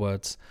weird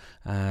words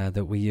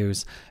that we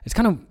use. It's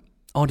kind of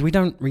odd. We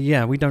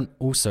don't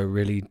also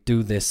really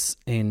do this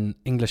in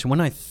English. And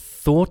when I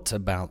thought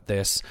about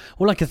this,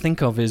 all I could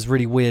think of is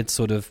really weird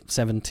sort of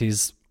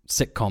 70s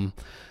sitcom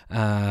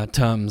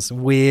terms,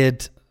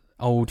 weird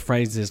old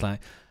phrases like,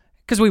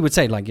 because we would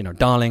say like, you know,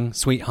 darling,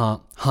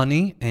 sweetheart,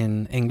 honey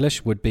in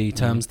English would be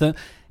terms that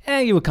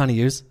you would kind of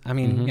use. I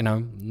mean, you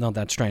know, not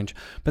that strange.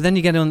 But then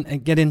you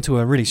get into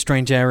a really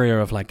strange area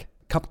of like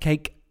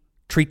cupcake,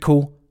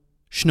 treacle,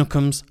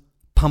 schnookums,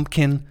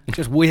 pumpkin,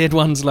 just weird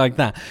ones like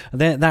that.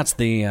 That's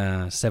the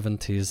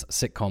 70s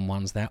sitcom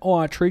ones there.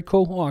 Or a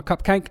treacle, or a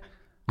cupcake,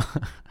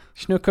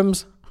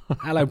 schnookums,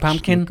 hello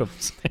pumpkin.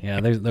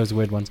 Yeah, those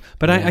weird ones.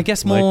 But yeah, I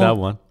guess more like that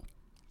one.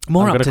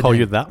 More I'm up to gonna call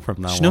you that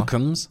from now on.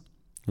 Schnookums.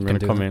 I'm gonna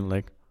come in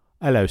like,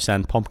 hello,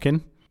 sand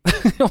pumpkin.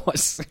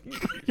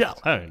 Yeah.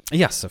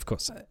 Yes, of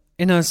course.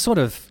 In a sort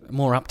of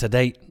more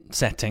up-to-date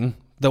setting,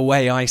 the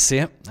way I see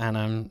it, and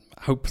I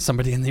hope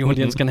somebody in the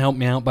audience can help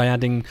me out by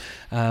adding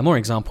more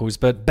examples,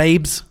 but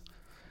babes.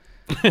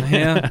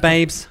 Yeah,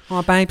 babes.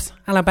 Oh, babes.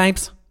 Hello,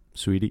 babes.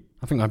 Sweetie.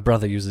 I think my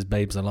brother uses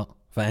babes a lot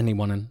for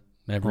anyone and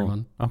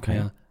everyone. Oh, okay.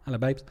 Yeah. Hello,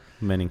 babes.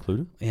 Men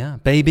included. Yeah.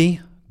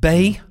 Baby.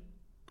 Bay.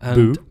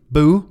 Boo.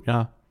 Boo.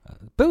 Yeah.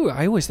 Boo.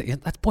 I always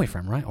think that's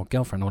boyfriend, right? Or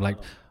girlfriend, or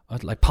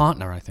like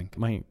partner, I think.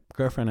 My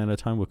girlfriend at the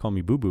time would call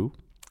me Boo Boo.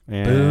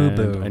 Boo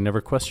Boo. I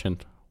never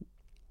questioned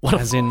What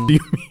as in do you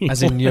mean?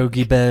 as in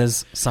Yogi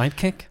Bear's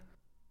sidekick?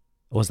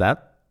 Was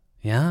that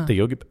Yeah. the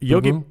Yogi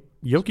Bear?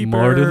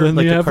 Smarter than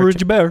like the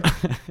average bear.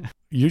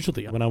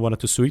 Usually, when I wanted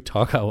to sweet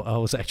talk, I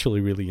was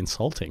actually really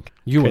insulting.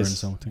 You were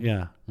insulting.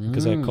 Yeah,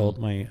 because I called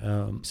my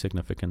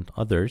significant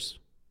others,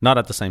 not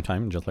at the same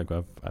time, just like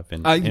I've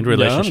been in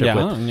relationship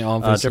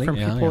with different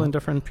people in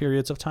different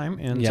periods of time,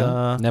 and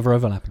never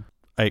overlapping.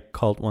 I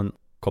called one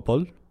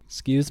couple.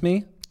 Excuse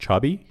me?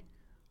 Chubby.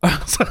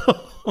 So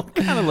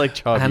kind of like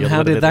chubby. And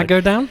how did that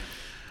go down?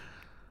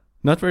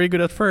 Not very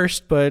good at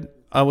first, but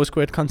I was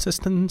quite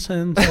consistent,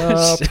 and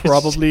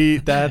probably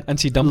that and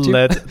she dumped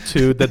led you?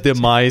 to the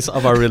demise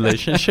of our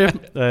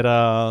relationship. That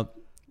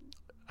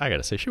I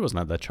gotta say, she was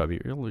not that chubby.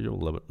 You're a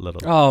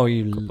little. Oh,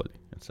 you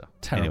so,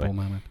 terrible anyway,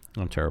 moment.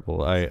 I'm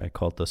terrible. I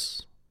called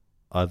this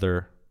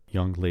other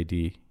young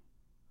lady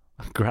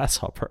a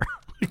grasshopper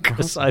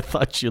because I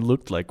thought she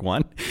looked like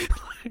one.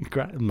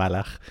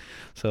 Malach.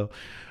 So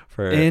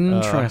for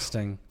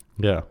interesting.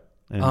 Yeah.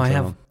 And, I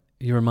have.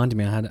 You reminded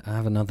me. I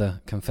have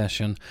another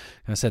confession.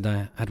 I said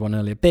I had one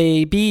earlier,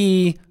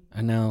 baby,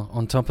 and now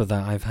on top of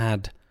that, I've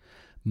had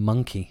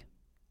monkey.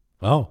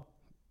 Oh,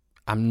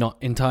 I'm not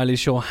entirely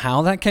sure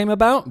how that came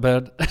about,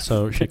 but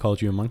so she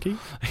called you a monkey.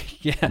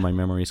 Yeah, my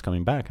memory is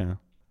coming back. Huh?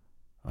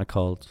 I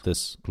called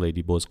this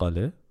lady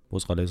Bozgale.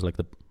 Bozgale is like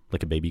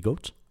a baby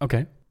goat.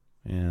 Okay,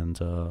 and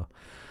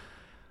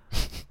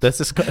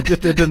this is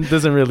it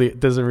doesn't really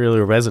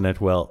resonate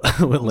well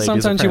with ladies.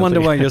 Sometimes apparently. You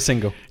wonder why you're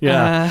single.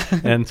 Yeah,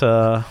 and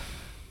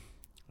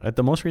at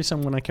the most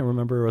recent one I can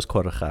remember was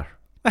Korachar.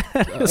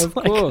 It's of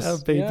like course,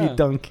 a baby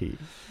donkey.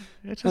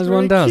 It's as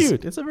one does.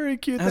 Cute. It's a very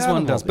cute as animal.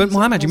 one does. But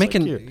Mohammed, you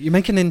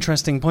make an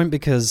interesting point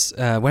because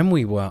when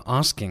we were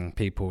asking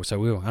people,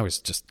 I was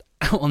just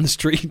out on the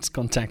streets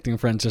contacting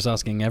friends, just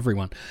asking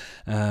everyone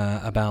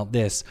about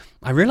this.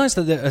 I realized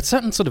that there a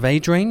certain sort of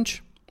age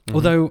range. Mm-hmm.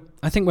 Although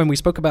I think when we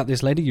spoke about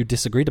this lady, you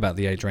disagreed about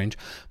the age range,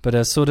 but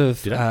a sort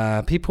of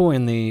people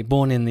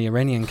born in the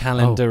Iranian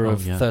calendar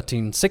of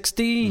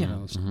 1360,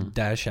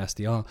 Daesh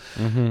Astiar,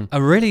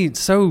 are really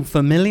so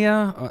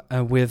familiar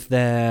with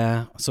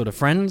their sort of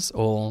friends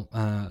or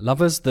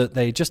lovers that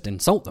they just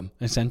insult them.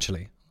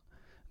 Essentially,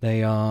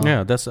 they are.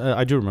 Yeah, that's.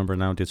 I do remember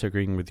now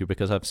disagreeing with you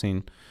because I've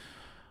seen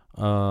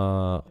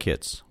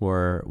kids who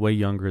are way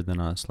younger than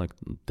us, like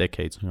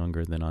decades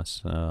younger than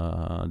us.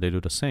 They do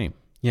the same.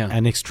 Yeah,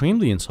 and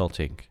extremely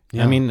insulting.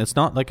 Yeah. I mean, it's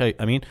not like I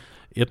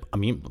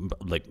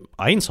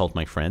insult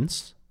my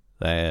friends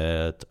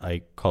that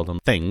I call them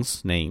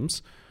names.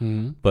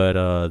 Mm-hmm.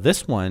 But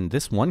this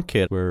one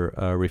kid, we're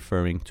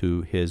referring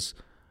to his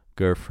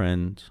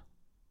girlfriend,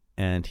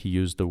 and he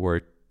used the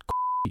word,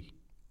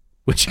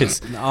 which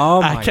is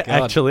oh my God.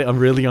 Actually, I'm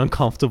really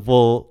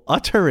uncomfortable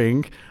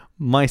uttering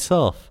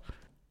myself.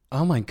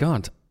 Oh my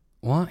God!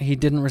 What? He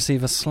didn't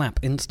receive a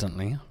slap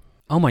instantly?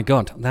 Oh my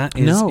God, that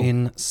is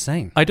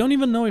insane. I don't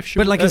even know if she.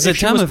 But like, as a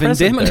term of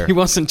endearment, he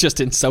wasn't just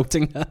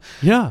insulting her.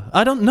 Yeah,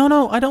 I don't.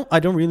 No, I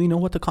don't really know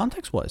what the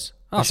context was.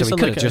 Oh, so he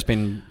could have just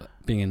been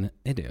being an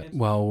idiot.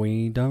 Well,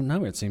 we don't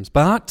know, it seems.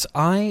 But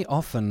I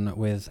often,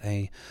 with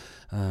a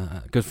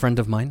good friend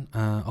of mine,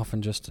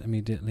 often just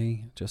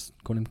immediately just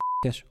call him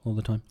Kish all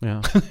the time.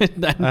 Yeah,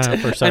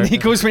 and he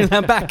calls me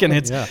that back, and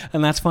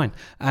and that's fine.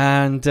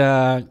 And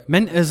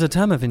meant as a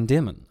term of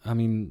endearment. I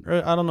mean,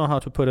 I don't know how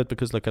to put it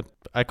because like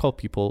I call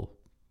people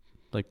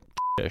like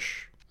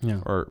Kish,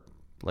 or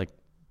like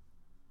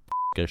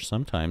Kish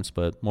sometimes,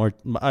 but more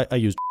I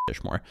use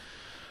Kish more.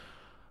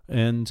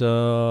 And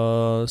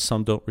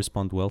some don't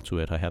respond well to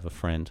it. I have a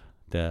friend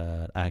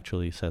that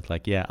actually said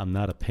like, yeah, I'm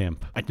not a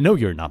pimp. I know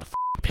you're not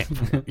a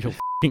pimp. You're a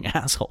fucking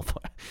asshole.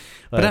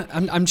 But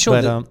I'm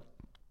sure that...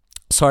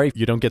 sorry,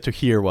 you don't get to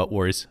hear what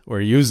words we're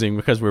using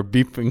because we're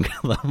beeping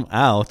them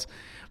out.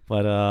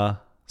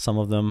 But some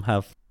of them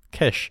have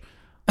kish.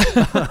 In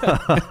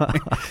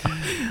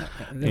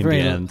the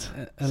end.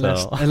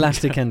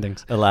 Elastic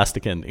endings.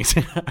 Elastic endings.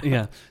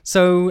 Yeah.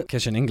 So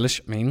kish in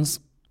English means...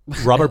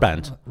 rubber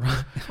band.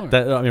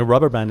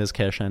 Rubber band is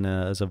kish, and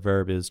as a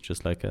verb is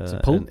just like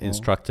an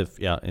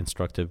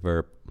instructive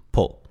verb,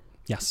 pull.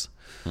 Yes.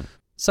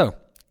 So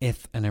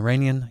if an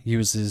Iranian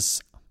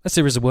uses a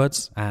series of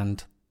words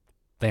and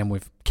they end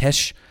with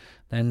kish,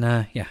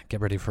 then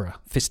get ready for a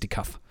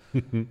fisticuff.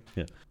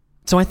 Yeah.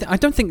 So I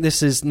don't think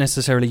this is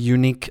necessarily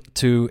unique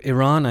to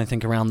Iran. I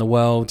think around the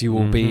world you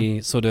will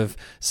be sort of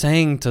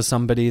saying to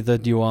somebody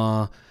that you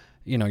are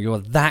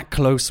that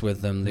close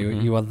with them,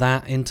 you are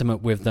that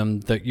intimate with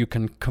them that you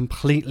can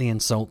completely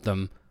insult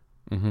them,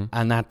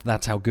 and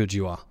that's how good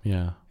you are.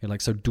 Yeah. You're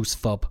like, so dus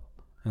fob,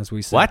 as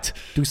we say. What?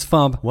 Dus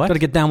fob. What? Got to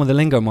get down with the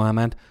lingo,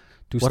 Mohammed.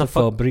 Dus de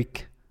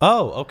fabriek.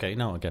 Oh, okay.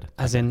 No, I get it.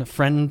 As in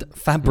friend,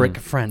 fabric,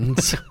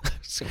 friends.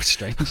 So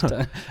strange.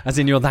 As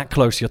in you're that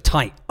close, you're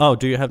tight. Oh,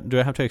 do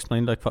I have to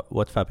explain like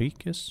what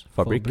fabrique is?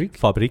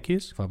 Fabrique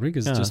is? Fabrique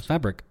is just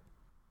fabric.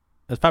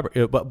 It's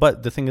fabric.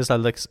 But the thing is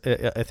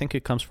that I think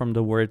it comes from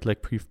the word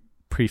like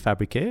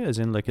prefabriqué, as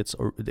in like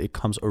it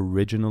comes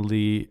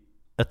originally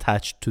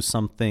attached to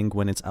something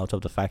when it's out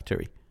of the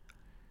factory.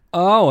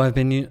 Oh, I've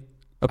been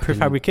A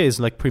prefabriqué is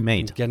like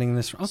pre-made. Getting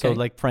this okay. So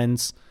like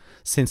friends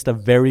since the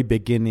very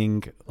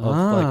beginning of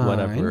like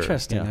whatever.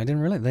 Interesting. Yeah. I didn't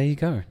realize. There you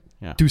go.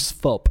 Yeah. Douce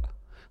fop.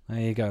 There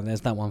you go.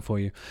 There's that one for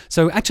you.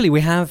 So actually,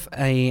 we have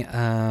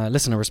a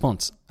listener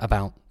response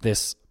about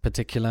this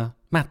particular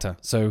matter.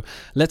 So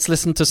let's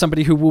listen to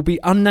somebody who will be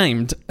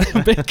unnamed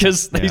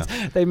because they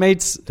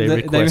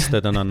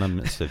requested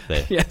anonymity.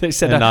 Yeah, they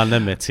said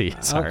anonymity.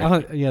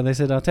 Sorry. They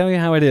said I'll tell you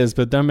how it is,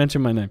 but don't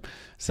mention my name.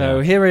 So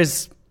here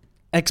is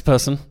X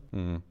person.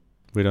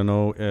 We don't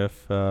know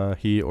if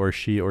he or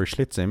she or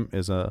Schlitzim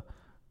is a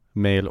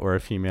male or a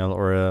female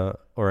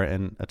or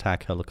an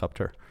attack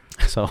helicopter.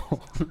 So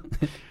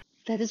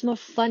that is more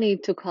funny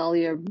to call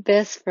your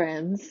best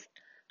friends,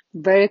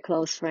 very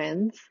close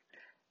friends,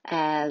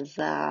 as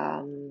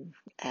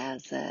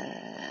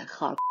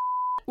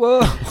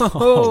Whoa!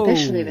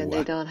 Especially when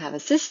they don't have a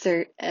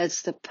sister.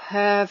 It's the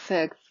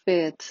perfect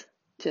fit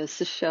just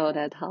to show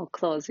that how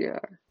close you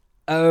are.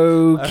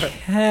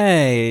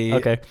 Okay.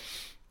 Okay.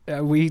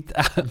 We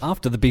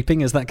after the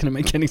beeping, is that going to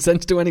make any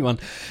sense to anyone?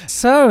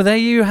 So there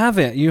you have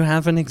it. You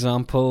have an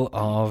example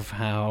of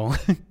how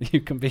you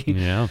can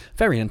be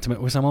very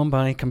intimate with someone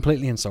by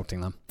completely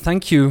insulting them.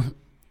 Thank you,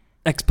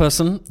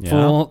 X-person,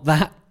 for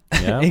that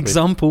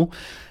example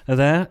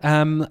there.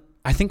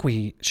 I think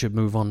we should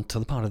move on to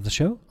the part of the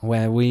show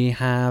where we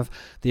have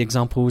the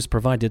examples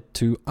provided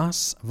to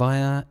us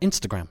via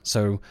Instagram.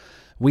 So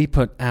we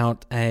put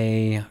out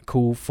a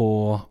call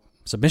for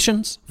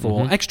submissions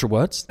for extra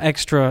words,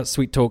 extra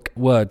sweet talk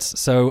words.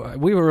 So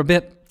we were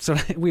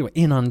we were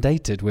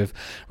inundated with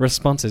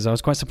responses. I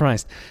was quite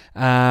surprised.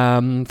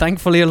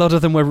 Thankfully, a lot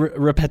of them were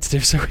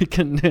repetitive, so we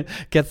can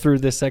get through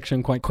this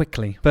section quite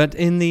quickly. But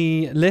in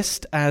the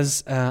list,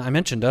 as I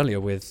mentioned earlier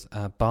with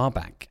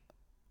Barback,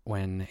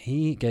 when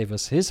he gave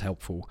us his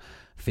helpful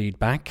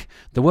feedback,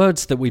 the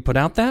words that we put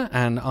out there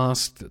and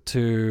asked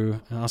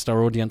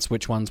our audience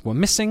which ones were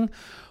missing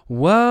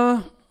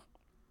were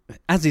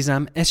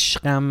Azizam,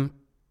 Eshram,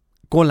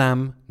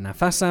 Golam,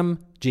 Nafasam,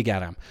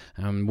 Jigaram.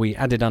 We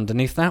added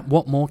underneath that,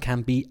 what more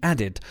can be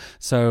added?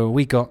 So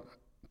we got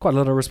quite a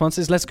lot of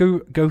responses. Let's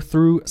go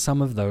through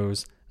some of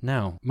those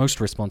now.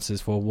 Most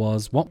responses for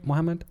was what,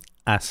 Mohammed?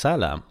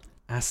 Assalam.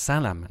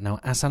 Assalam. Now,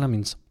 assalam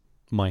means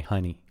my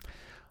honey.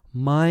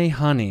 My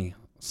honey.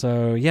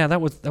 So yeah,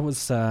 that was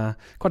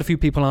quite a few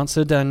people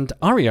answered, and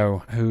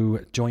Ario,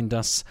 who joined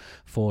us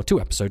for 2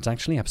 episodes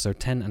actually, episode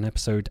 10 and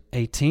episode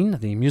 18,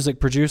 the music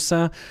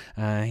producer,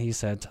 he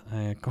said,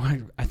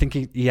 I think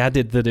he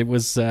added that it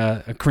was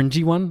a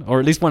cringy one,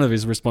 or at least one of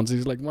his responses.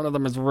 He's like, one of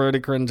them is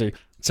really cringy.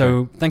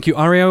 So thank you,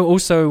 Ario.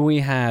 Also, we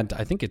had,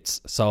 I think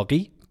it's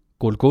Sagi,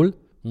 Kulkul,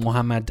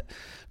 Muhammad,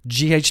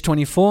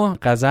 GH24,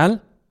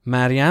 Ghazal,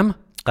 Mariam.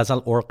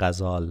 Ghazal or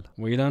Ghazal.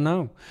 We don't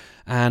know.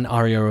 And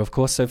Ario, of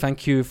course. So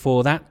thank you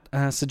for that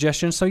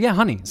suggestion. So yeah,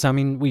 honey. So I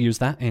mean, we use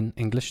that in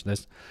English.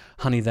 There's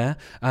honey there.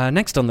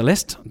 Next on the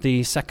list,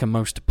 the second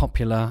most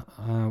popular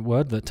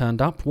word that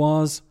turned up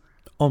was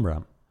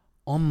Omram.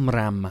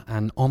 Omram.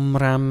 And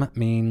Omram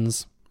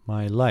means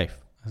my life.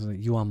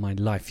 You are my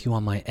life. You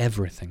are my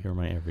everything. You're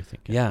my everything.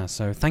 Yeah.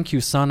 So thank you,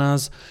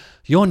 Sanas.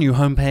 Your new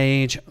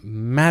homepage,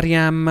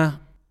 Mariam,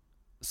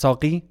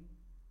 Sagi,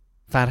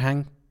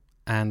 Farhang,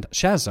 and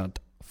Shahzad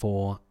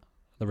for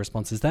the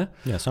responses there.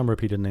 Yeah, some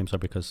repeated names are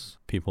because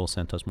people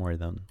sent us more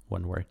than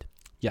one word.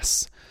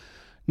 Yes.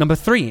 Number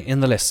 3 in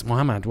the list,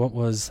 Mohammed, what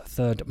was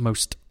third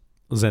most?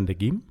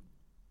 Zendegim.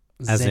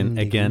 As in,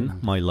 again,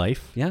 my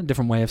life. Yeah,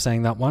 different way of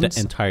saying that once.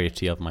 The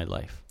entirety of my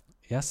life.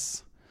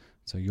 Yes.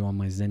 So you are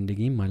my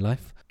Zendegim, my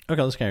life.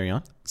 Okay, let's carry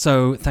on.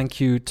 So thank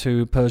you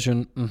to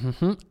Persian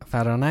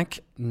Faranak,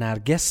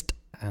 Nargest,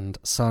 and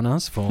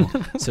Sanas for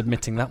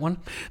submitting that one.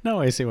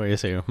 No, I see what you're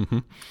saying.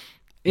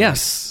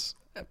 Yes.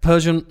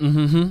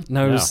 Persian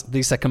knows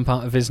the second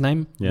part of his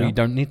name. Yeah. We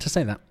don't need to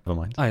say that. Never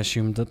mind. I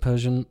assumed that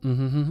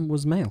Persian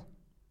was male.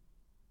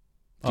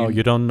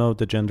 You don't know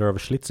the gender of a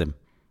Schlitzim?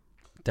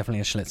 Definitely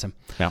a Schlitzim.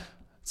 Yeah.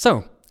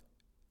 So,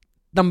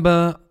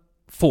 number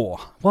 4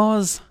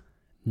 was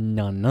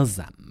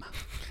Nanazam.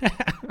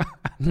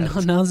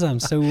 Nanazam,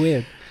 so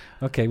weird.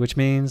 Okay, which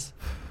means?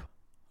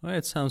 Well,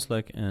 it sounds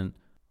like an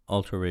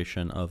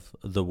alteration of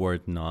the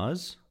word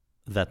Naz.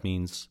 That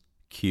means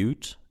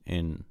cute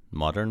in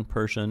modern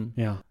Persian,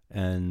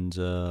 and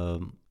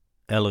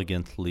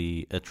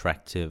elegantly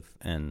attractive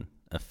and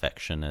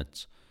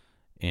affectionate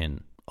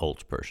in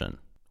Old Persian,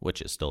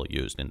 which is still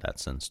used in that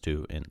sense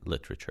too in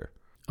literature.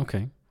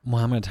 Okay.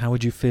 Mohammed, how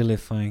would you feel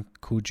if I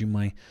called you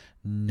my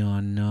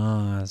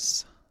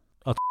nanas?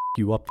 I'll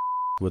you up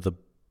with a...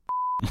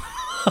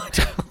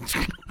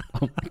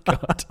 Oh my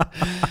God.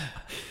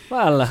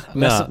 Well,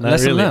 not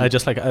really. Learned. I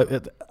just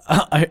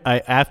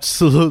I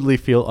absolutely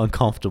feel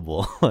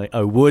uncomfortable. Like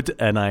I would,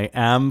 and I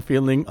am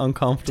feeling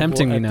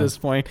uncomfortable at this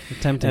point.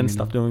 And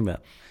stop doing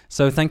that.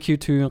 So thank you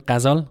to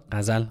Ghazal,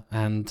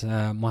 and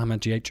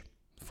Mohammed GH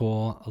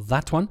for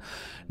that one.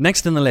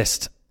 Next in the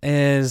list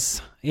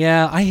is,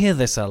 I hear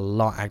this a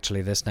lot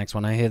actually. This next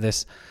one, I hear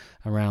this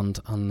around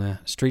on the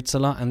streets a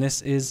lot, and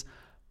this is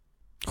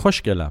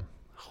Khoshgelam.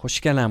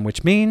 Khoshgelam,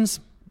 which means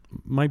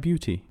my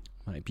beauty.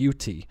 my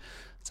beauty.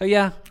 So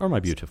yeah. Or my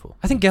beautiful.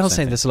 I think girls say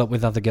Same thing. this a lot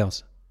with other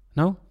girls.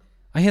 No?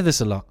 I hear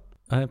this a lot.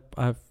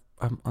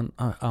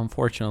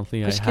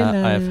 Unfortunately,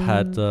 I've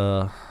had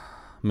the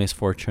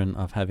misfortune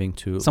of having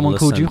to Someone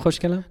listen. called you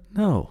خوشگلم?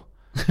 No.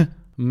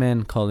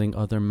 Men calling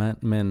other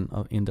men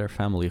in their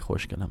family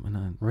خوشگلم, and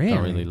I Really?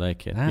 don't really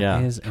like it. That yeah.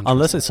 is interesting.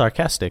 Unless it's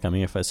sarcastic. I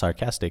mean, if it's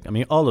sarcastic, I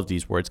mean, all of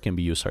these words can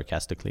be used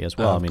sarcastically as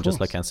well. Oh, I of mean, just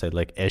course. like I said,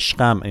 like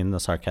eshkam in a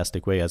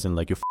sarcastic way, as in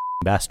like you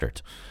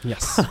bastard.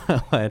 Yes.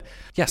 But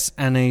Yes,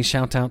 and a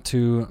shout out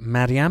to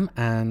Mariam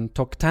and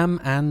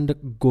Toktam and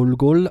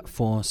Golgol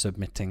for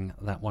submitting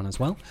that one as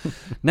well.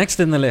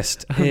 Next in the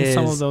list is...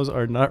 some of those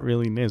are not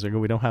really names.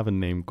 We don't have a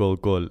name. Gol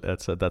Gol.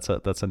 That's an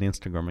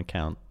Instagram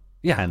account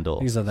handle.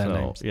 These are their So,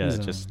 names. Yeah, These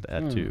are just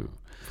them. had to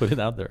put it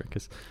out there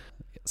because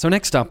So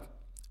next up,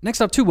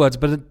 two words,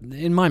 but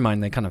in my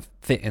mind they kind of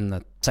fit in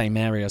the same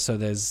area. So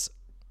there's...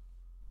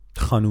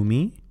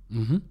 Khanumi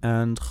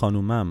and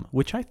Khanumam,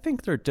 which I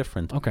think they're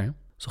different. Okay.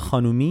 So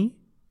Khanumi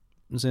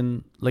is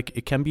in, like,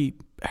 it can be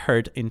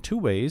heard in two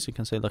ways. You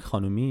can say like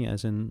Khanumi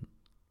as in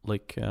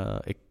like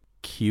a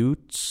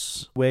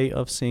cute way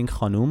of saying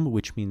Khanum,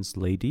 which means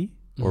lady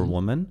or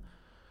woman,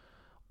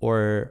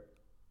 or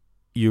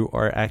you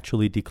are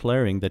actually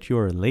declaring that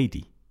you're a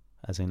lady,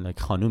 as in like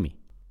Khanumi.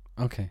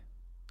 Okay.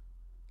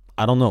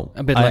 I don't know.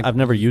 A bit like I've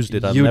never used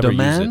it. I've you never the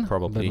used man, it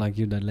probably. but like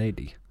you the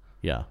lady.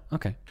 Yeah.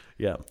 Okay.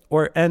 Yeah.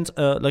 Or and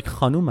like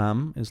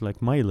Khanumam is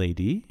like my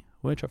lady,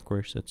 which of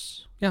course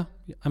it's Yeah.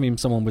 I mean,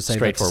 someone would say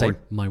that to say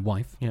straightforward. my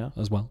wife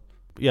as well.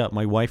 yeah,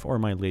 my wife or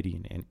my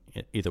lady in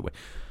either way.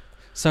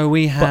 So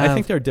we have... But I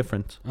think they're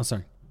different. Oh,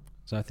 sorry.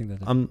 So I think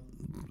that...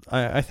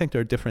 I think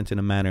they're different in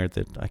a manner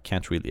that I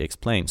can't really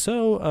explain.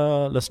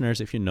 So,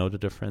 listeners, if you know the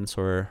difference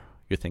or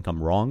you think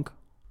I'm wrong,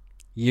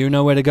 you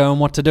know where to go and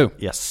what to do.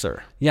 yes,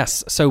 sir.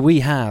 Yes, so we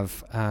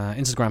have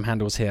Instagram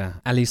handles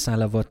here. Ali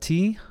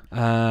Salavoti,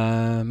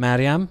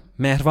 Mariam,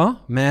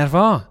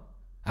 Merva,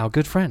 our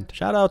good friend.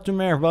 Shout out to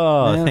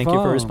Merva. Thank you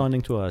for Merva.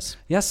 responding to us.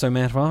 Yes, so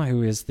Merva,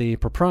 who is the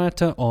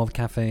proprietor of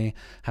Cafe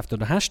Haftar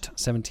Hasht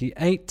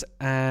 78,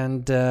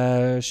 and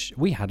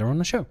we had her on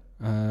the show.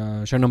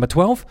 Show number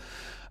 12.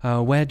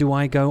 Where do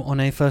I go on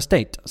a first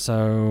date?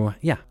 So,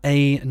 yeah,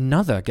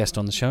 another guest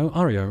on the show,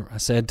 Ario,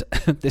 said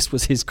this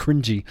was his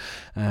cringy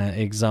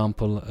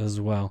example as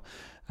well.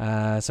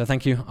 So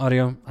thank you,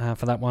 Ario,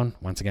 for that one.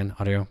 Once again,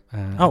 Ario.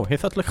 He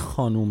thought like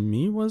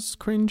Khanumi was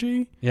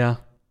cringy? Yeah.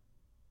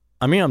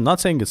 I mean, I'm not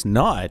saying it's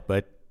not,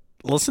 but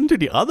listen to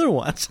the other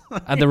ones.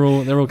 And they're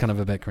all kind of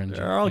a bit cringy.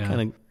 They're all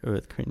kind of a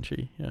bit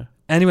cringy, yeah.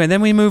 Anyway,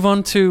 then we move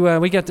on to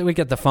we get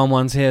the fun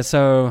ones here.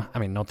 So I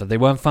mean, not that they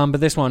weren't fun,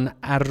 but this one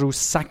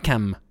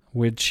Arusakam,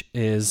 which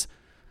is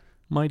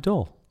my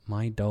doll.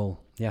 My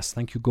doll. Yes,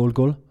 thank you,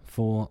 Golgol,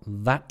 for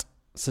that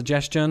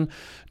suggestion.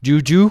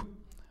 Juju,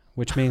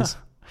 which means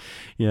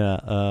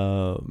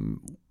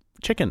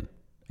chicken.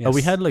 Yes.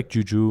 We had like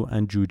Juju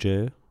and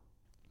Juje.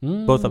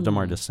 Both of them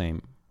are the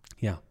same.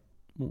 Yeah.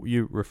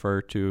 You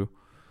refer to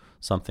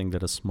something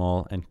that is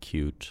small and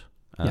cute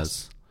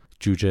as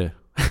Juje.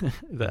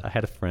 I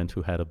had a friend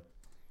who had a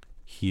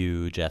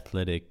huge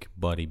athletic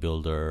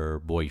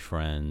bodybuilder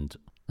boyfriend.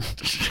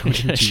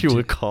 she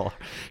would call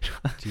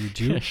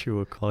she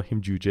would call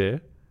him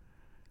Juje.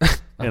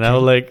 And I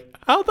was like,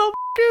 how the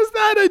is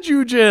that a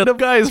Juje? The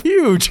guy is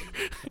huge.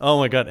 Oh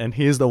my god. And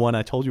he's the one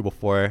I told you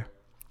before.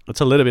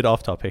 It's a little bit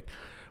off topic,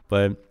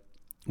 but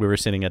we were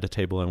sitting at the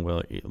table and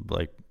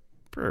we're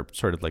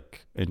sort of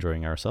like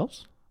enjoying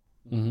ourselves.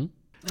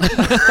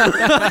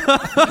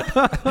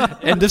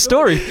 End of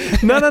story.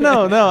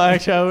 No.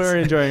 Actually, we were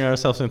enjoying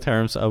ourselves in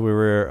terms of we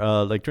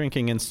were like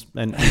drinking and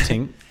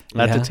eating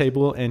at the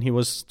table, and he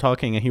was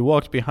talking, and he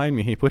walked behind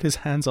me. He put his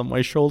hands on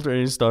my shoulder and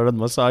he started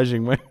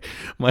massaging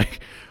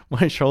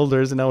my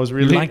shoulders, and I was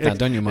really you like that,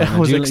 don't you, Mama? I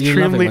was extremely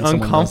you love it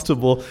when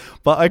uncomfortable,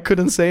 but I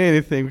couldn't say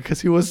anything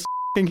because he was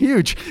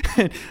huge.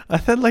 I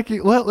felt like,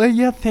 well,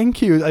 yeah,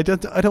 thank you. I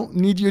don't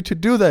need you to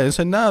do that. I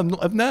said, no,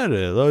 I'm not.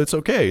 It's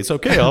okay. It's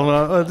okay.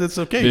 It's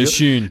okay.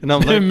 Machine. And I'm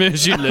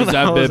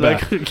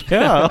like,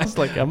 I was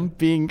like, I'm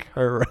being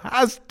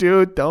harassed,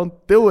 dude. Don't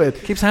do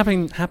it. Keeps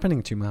happening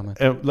to you, Mama.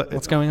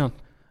 What's going on?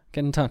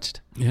 Getting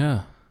touched.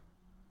 Yeah.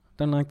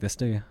 Don't like this,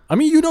 do you? I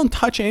mean, you don't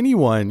touch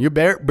anyone. You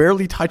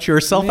barely touch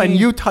yourself, and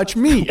you touch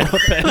me. I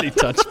barely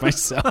touch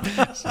myself.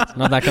 It's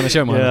not that kind of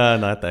show, man. Yeah,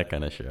 not that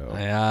kind of show.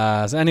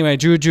 Yeah. So anyway,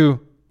 Juju,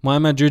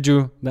 Muhammad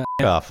Juju.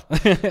 Off. We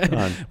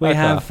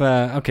have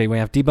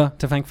Diba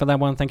to thank for that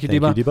one. Thank you,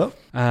 Diba. Thank you,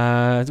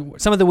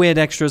 Diba. Some of the weird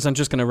extras. I'm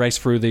just going to race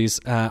through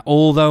these.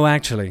 Although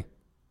actually,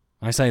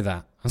 I say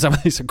that. Some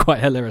of these are quite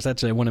hilarious.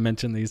 Actually, I want to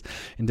mention these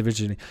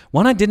individually.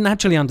 One I didn't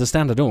actually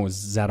understand at all was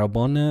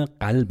Zarabon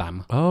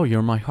Qalbam. Oh,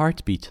 you're my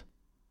heartbeat.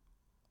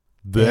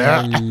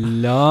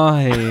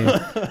 Wallahi.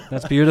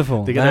 That's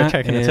beautiful. They're going to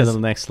take it to the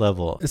next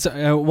level.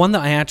 So, one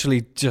that I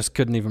actually just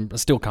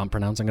still can't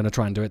pronounce. I'm going to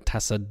try and do it.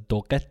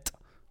 Tasadoqet.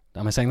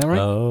 Am I saying that right?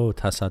 Oh,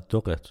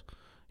 Tasadoqet.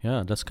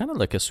 Yeah, that's kind of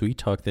like a sweet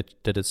talk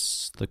that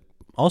is like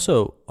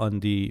also on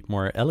the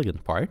more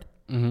elegant part.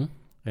 Mm-hmm.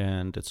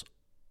 And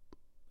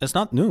it's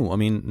not new. I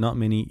mean, not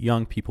many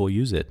young people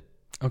use it.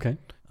 Okay.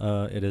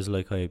 It is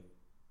like I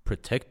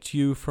protect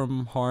you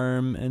from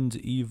harm and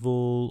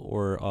evil,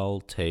 or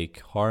I'll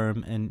take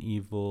harm and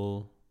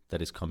evil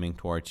that is coming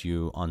towards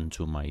you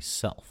unto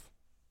myself.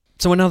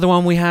 So another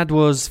one we had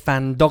was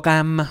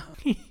Fandogam.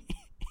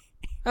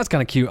 That's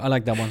kind of cute. I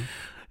like that one.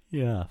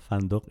 Yeah,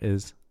 Fandog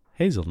is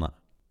hazelnut.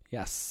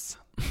 Yes.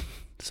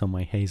 So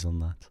my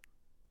hazelnut.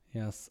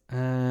 Yes.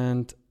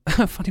 And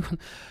a funny one.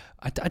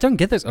 I don't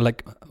get this.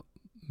 Like,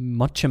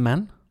 Matcha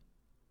Man?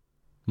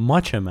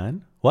 Matcha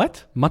Man?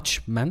 What?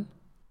 Much Man?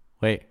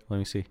 Wait, let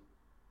me see.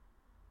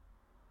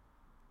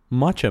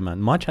 Matcha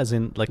Man. Matcha as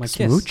in like My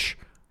smooch?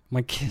 kiss.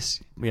 My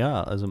kiss.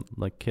 Yeah, as in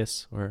like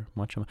kiss or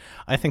matcha Man.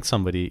 I think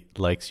somebody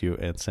likes you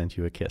and sent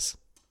you a kiss.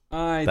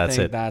 That's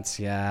it. That's,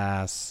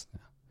 yes.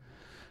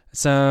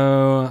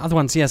 So, other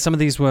ones, yeah, some of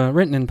these were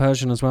written in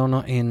Persian as well,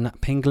 not in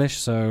Pinglish.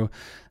 So,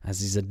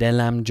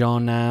 Azizadelam,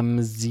 Jonam,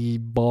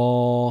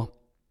 Zibo,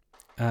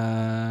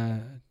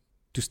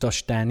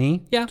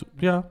 Dustoshtani. Yeah.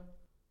 Yeah.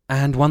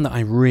 And one that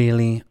I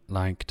really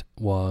liked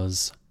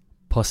was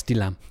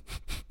Postilam.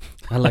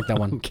 I like that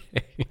one.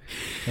 Okay.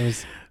 It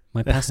was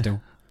my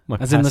pastel.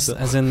 As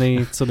in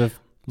the sort of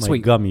my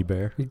sweet gummy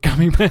bear.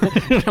 Gummy bear.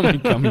 Gummy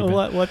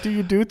bear. What do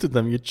you do to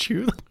them? You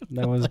chew them?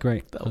 That was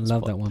great. I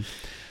love fun. that one.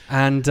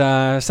 And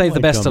save the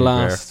My best to gummy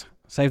bear. last.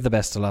 Save the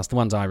best to last. The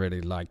ones I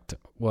really liked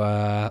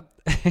were...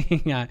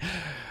 Yeah.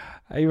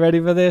 Are you ready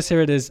for this? Here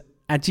it is.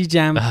 Aji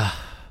Jam.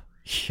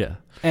 Yeah.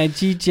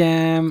 Aji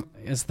Jam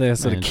is the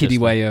sort of kiddie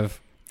way of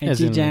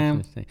Aji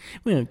Jam.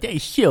 Well,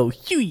 that's so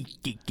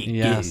sweet.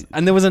 Yes.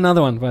 And there was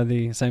another one by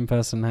the same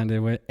person had it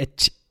where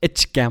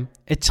Ichgam.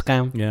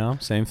 Yeah,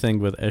 same thing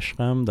with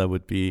Ishram. That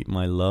would be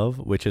my love,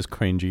 which is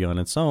cringy on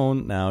its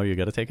own. Now you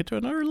got to take it to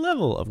another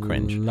level of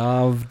cringe.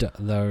 Loved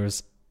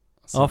those.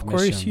 Of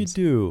course you submissions.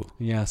 do.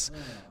 Yes.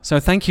 So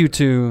thank you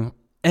to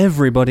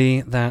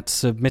everybody that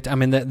submit. I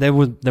mean, there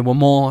were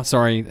more.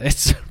 Sorry,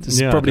 this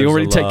is probably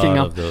already taking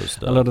up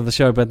a lot of the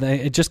show, but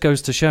it just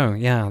goes to show,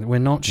 yeah, we're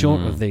not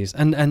short of these.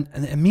 And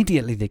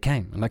immediately they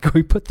came. Like,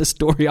 we put the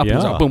story up, and it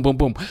was like, boom, boom,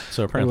 boom.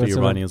 So apparently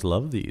Iranians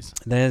love these.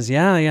 There's,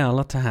 a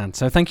lot to hand.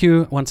 So thank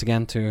you once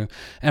again to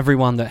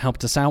everyone that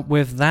helped us out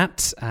with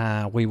that.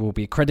 We will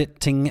be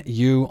crediting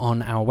you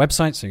on our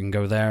website, so you can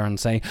go there and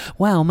say,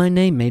 wow, my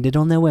name made it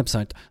on their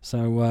website.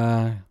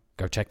 So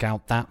go check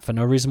out that for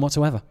no reason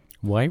whatsoever.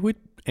 Why would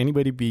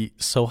anybody be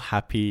so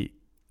happy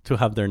to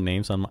have their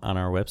names on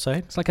our website?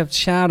 It's like a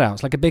shout out.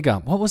 It's like a big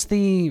up. What was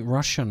the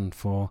Russian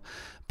for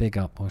big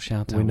up or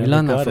shout out? We never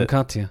learned that got from it.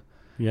 Katya.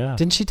 Yeah.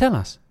 Didn't she tell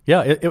us?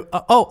 Yeah.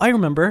 I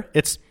remember.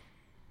 It's...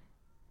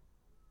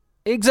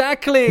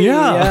 Exactly.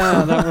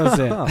 Yeah. That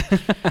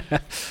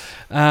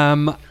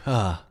was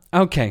it.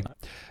 Okay.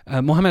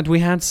 Mohammed, we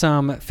had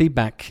some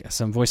feedback,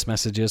 some voice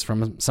messages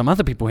from some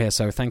other people here.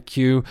 So thank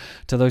you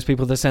to those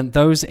people that sent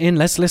those in.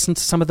 Let's listen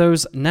to some of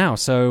those now.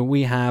 So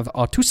we have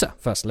Artusa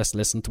first. Let's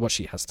listen to what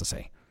she has to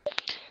say.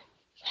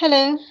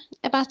 Hello,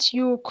 about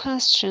your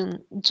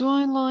question, do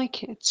I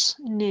like it?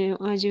 No,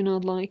 I do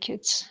not like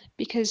it,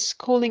 because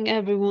calling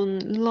everyone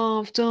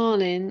love,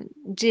 darling,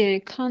 dear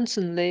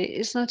constantly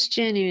is not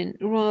genuine,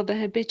 rather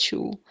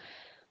habitual.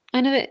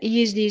 I never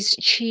use these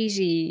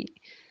cheesy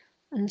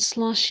and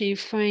slushy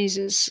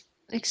phrases,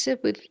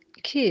 except with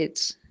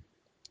kids.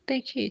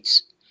 They're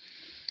cute.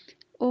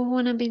 Or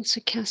when I'm being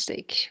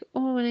sarcastic,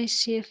 or when I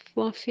see a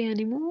fluffy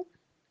animal.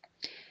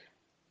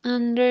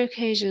 And rare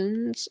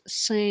occasions,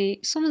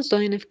 say someone's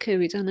dying of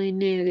COVID and I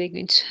know they're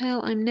going to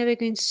hell, I'm never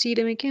going to see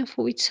them again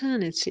for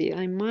eternity,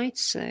 I might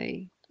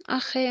say,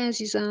 Akhe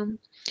Azizam.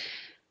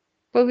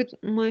 But with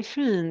my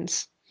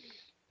friends,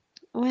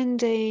 when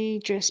they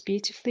dress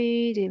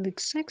beautifully, they look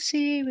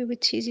sexy, we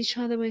would tease each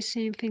other by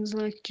saying things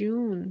like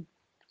June.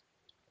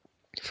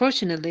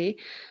 Fortunately,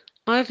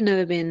 I've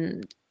never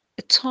been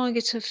a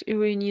target of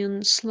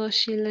Iranian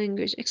slushy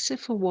language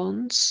except for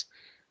once.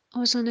 I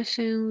was on the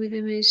phone with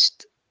the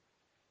most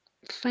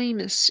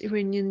famous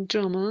Iranian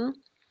drummer,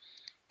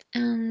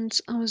 and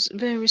I was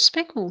very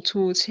respectful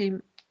towards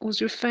him. I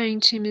was referring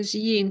to him as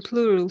ye in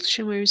plural to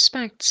show my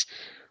respect.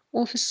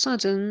 All of a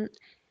sudden,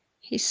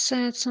 he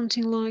said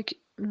something like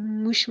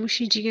mush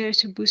mushy jigar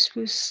to bus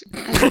bus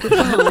as a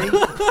goodbye.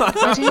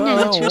 I didn't know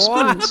how to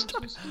respond.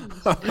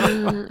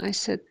 I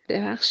said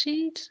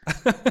ببخشید.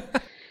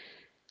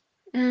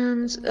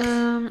 And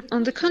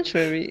on the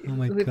contrary, Oh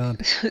my with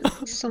God.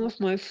 some of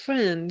my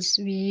friends,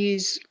 we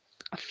use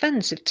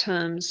offensive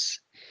terms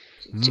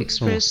to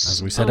express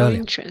as we said our earlier.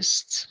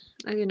 interests.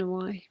 I don't know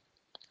why.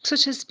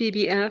 Such as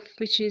BBF,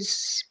 which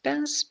is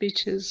best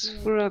bitches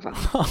forever.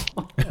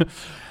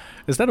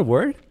 Is that a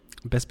word?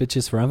 Best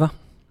bitches forever.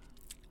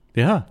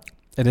 Yeah.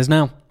 It is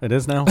now. It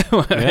is now.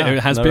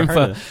 It has never been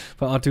heard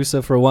for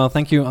Artusa for a while.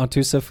 Thank you,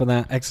 Artusa, for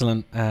that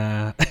excellent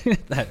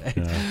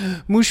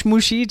mush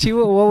mushy.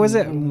 What was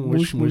it?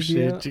 Mush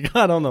mushy.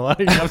 I don't know. I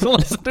have to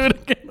listen to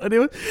it again.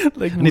 Anyway,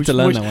 like, I need to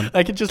learn that one.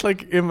 I could just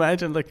like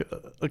imagine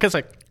because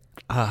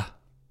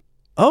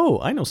oh,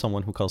 I know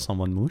someone who calls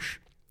someone mush.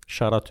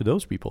 Shout out to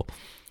those people.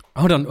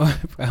 Hold on.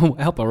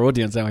 Help our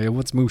audience out here.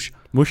 What's mush?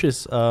 Mush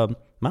is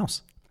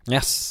mouse.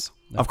 Yes.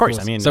 Of course.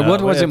 I mean, so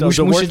what was it? The Mush,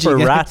 word for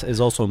rat is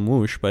also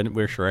mush, but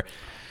we're sure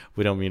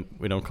we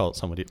don't call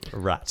somebody a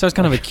rat. So it's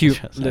kind of a cute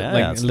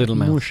little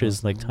mouse. Mush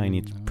is like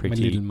tiny,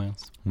 pretty little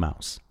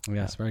mouse.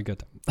 Yes, very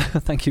good.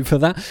 Thank you for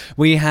that.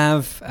 We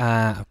have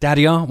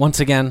Daria once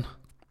again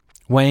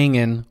weighing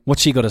in.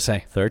 What's she got to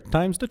say? Third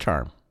time's the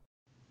charm.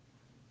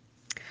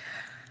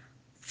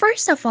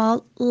 First of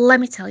all, let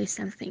me tell you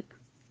something.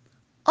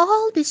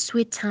 All these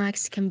sweet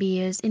talks can be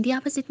used in the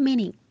opposite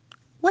meaning.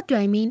 What do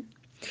I mean?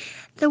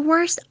 The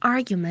worst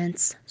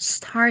arguments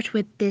start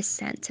with this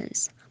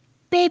sentence.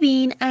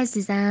 Baby,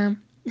 Azizam,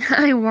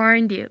 I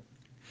warned you.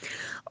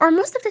 Or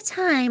most of the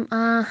time,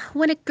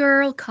 when a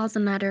girl calls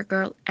another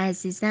girl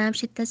Azizam,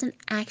 she doesn't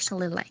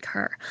actually like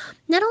her.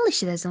 Not only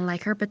she doesn't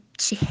like her, but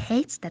she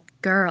hates that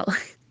girl.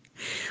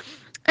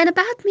 And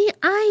about me,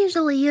 I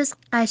usually use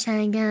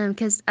qashangam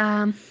because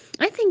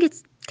I think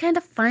it's kind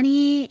of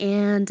funny,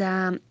 and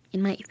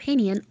in my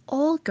opinion,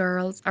 all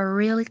girls are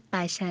really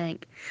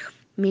qashang,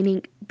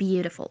 meaning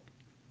beautiful.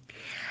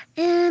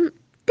 And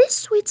these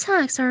sweet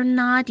talks are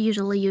not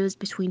usually used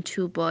between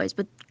two boys,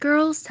 but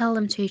girls tell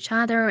them to each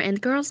other,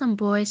 and girls and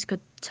boys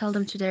could tell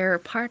them to their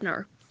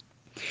partner.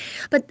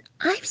 But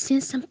I've seen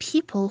some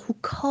people who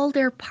call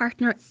their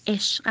partner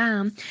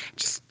ishqam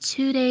just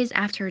 2 days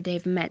after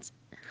they've met.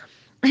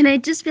 And I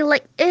just feel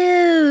like,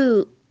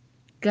 ew,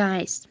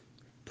 guys,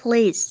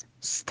 please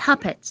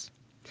stop it.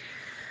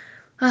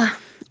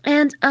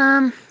 And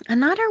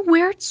another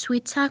weird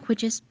sweet talk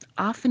which is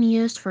often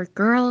used for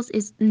girls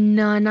is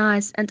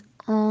nanas, and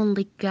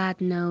only God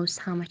knows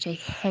how much I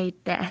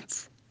hate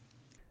that.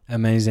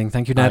 Amazing.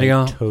 Thank you,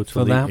 Daria, I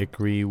totally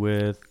agree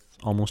with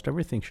almost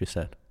everything she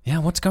said. Yeah,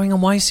 what's going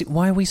on? Why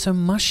are we so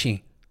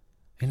mushy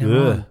in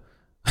Iran?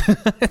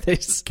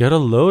 Get a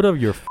load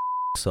of your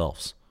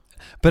selves.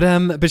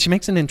 But she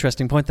makes an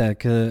interesting point there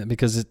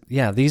because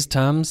these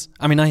terms.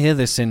 I mean, I hear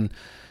this in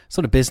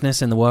sort of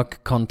business, in the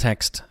work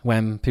context,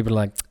 when people are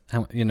like,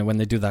 when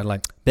they do that,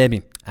 like,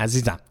 baby,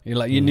 Aziza. You're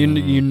like,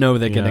 you know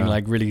they're getting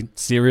like really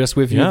serious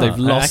with you. Yeah, they've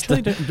lost.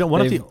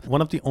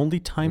 One of the only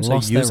times I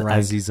use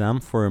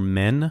Azizam for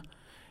men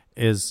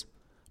is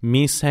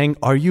me saying,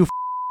 "Are you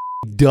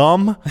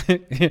dumb,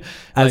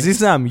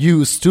 Azizam?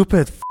 You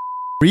stupid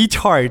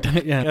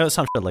retard." Yeah,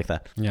 some shit like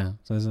that. Yeah.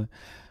 So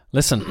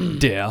listen,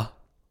 dear.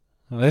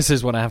 This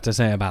is what I have to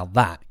say about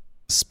that.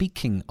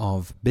 Speaking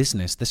of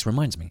business, this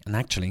reminds me, and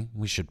actually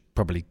we should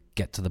probably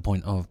get to the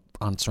point of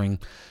answering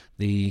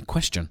the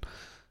question.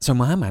 So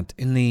Mohammed,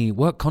 in the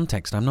work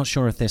context, I'm not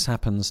sure if this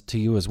happens to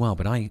you as well,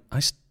 but I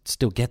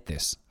still get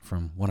this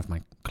from one of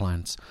my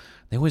clients.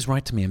 They always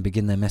write to me and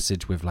begin their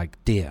message with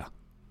like, dear.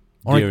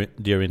 Or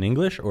dear in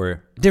English,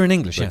 or? Dear in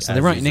English, like, yes. So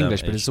they write in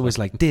English, but it's always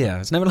like dear.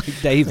 It's never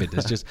like David.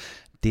 It's just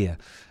dear.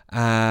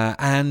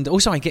 And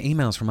also I get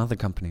emails from other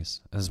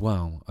companies as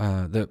well.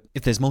 That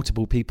if there's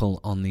multiple people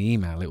on the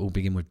email, it will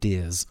begin with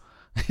dears.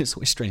 It's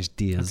always strange,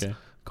 dears,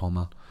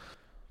 comma.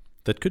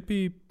 That could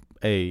be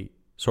a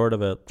sort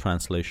of a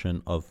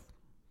translation of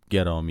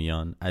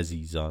Geramian,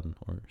 Azizan,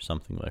 or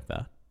something like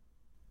that.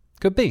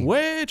 Could be.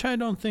 Which I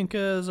don't think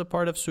is a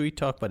part of Sweet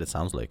Talk, but it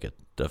sounds like it,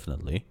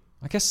 definitely.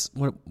 I guess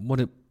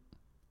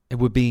it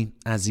would be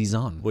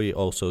Azizan. We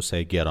also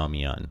say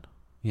Geramian.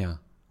 Yeah.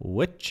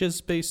 Which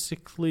is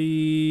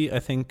basically, I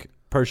think,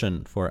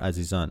 Persian for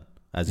Azizan.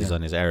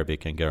 Azizan is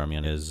Arabic and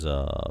Geramian is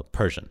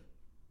Persian.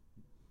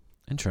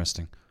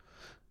 Interesting.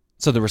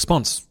 So the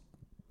response,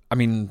 I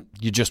mean,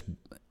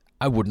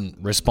 I wouldn't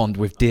respond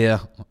with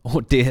dear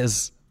or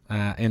dears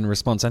in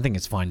response. I think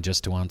it's fine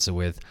just to answer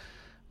with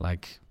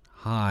like,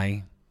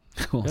 hi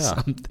or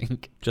something.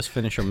 Just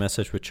finish your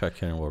message with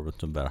Chakirim or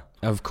Rutumbar.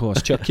 Of course,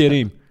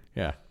 Chakirim.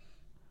 Yeah.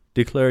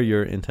 Declare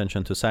your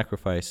intention to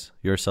sacrifice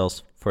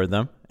yourselves for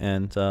them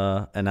and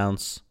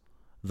announce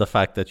the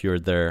fact that you're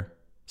their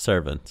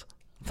servant.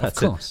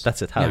 That's of course. It.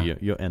 That's it. How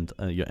you end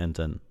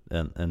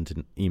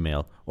an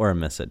email or a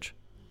message.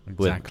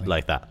 Exactly.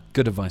 Like that.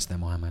 Good advice there,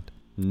 Mohammed.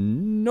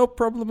 No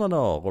problem at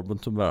all.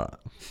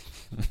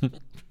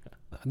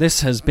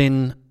 This has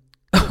been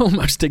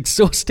almost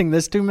exhausting.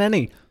 There's too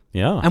many.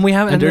 Yeah. And we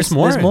have, and there's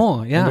more. There's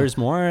more. Yeah. And there's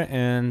more,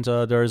 and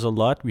there's a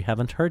lot we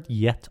haven't heard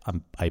yet,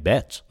 I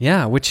bet.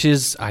 Yeah, which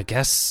is, I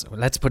guess,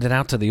 let's put it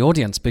out to the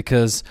audience,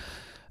 because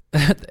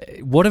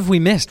what have we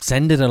missed?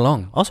 Send it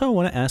along. Also, I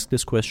want to ask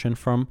this question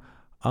from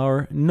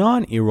our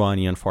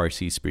non-Iranian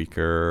Farsi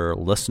speaker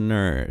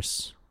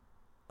listeners.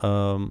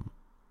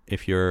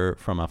 If you're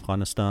from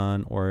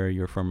Afghanistan, or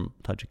you're from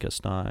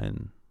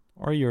Tajikistan,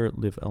 or you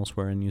live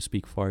elsewhere and you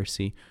speak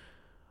Farsi,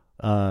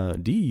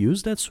 do you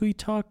use that sweet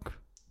talk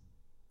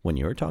when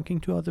you're talking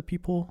to other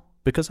people?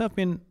 Because I've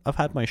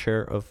had my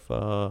share of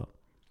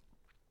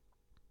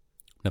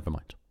never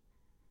mind.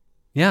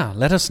 Yeah,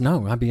 let us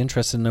know. I'd be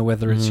interested to know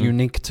whether it's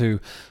unique to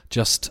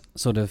just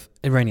sort of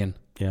Iranian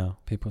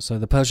people. So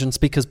the Persian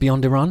speakers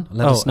beyond Iran,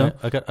 let us know.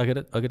 I got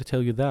to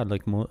tell you that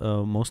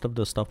most of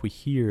the stuff we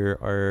hear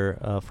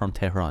are from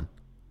Tehran.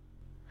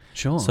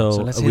 Sure. So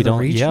let's hear the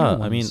regional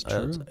ones. I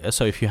mean,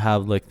 so if you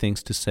have like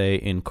things to say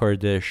in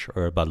Kurdish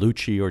or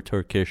Baluchi or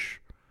Turkish,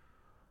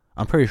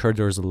 I'm pretty sure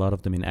there's a lot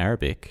of them in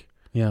Arabic.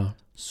 Yeah.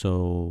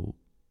 So,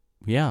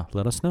 yeah,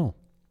 let us know.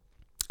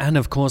 And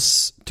of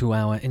course, to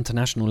our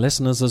international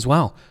listeners as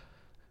well.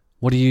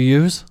 What do you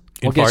use?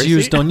 What gets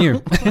used on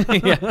you?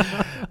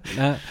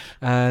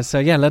 So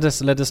let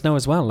us know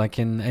as well, like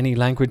in any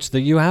language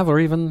that you have, or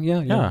even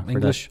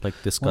English, that, like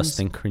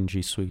disgusting,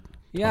 cringy, sweet.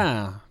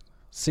 Yeah,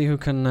 see who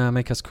can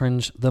make us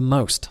cringe the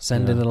most.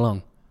 Send it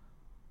along.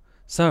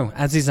 So,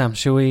 Azizam,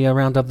 shall we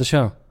round up the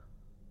show?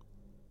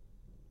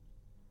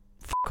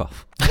 Fuck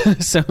off.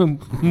 So,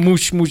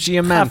 mush mushy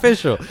man.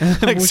 Official.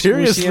 Like,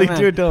 seriously,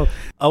 dude, no.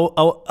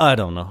 I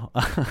don't know.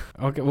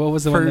 Okay, what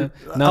was the one?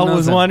 I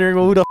was wondering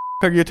who the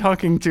are you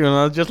talking to? And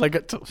I was just like,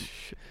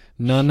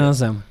 no,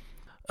 Zam.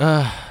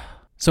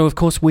 So, of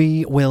course,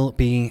 we will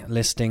be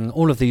listing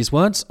all of these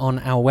words on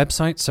our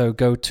website. So,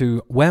 go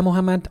to where,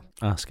 Mohammed?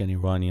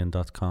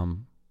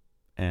 AskAnIranian.com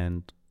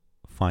and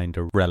find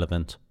a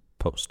relevant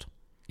post.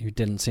 You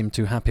didn't seem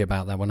too happy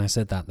about that when I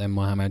said that then,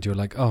 Mohammed. You were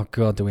like, oh,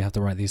 God, do we have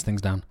to write these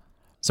things down?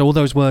 So all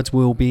those words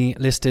will be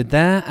listed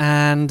there,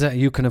 and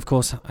you can, of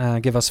course,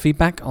 give us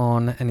feedback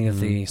on any of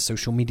the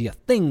social media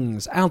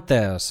things out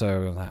there.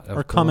 So that,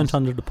 or comment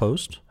under the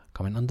post.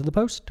 Comment under the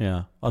post.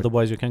 Yeah.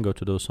 Otherwise, you can go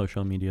to those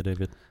social media,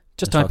 David.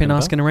 Just type in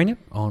Ask an Iranian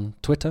on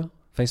Twitter,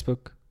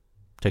 Facebook,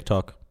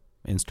 TikTok,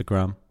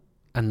 Instagram.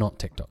 And not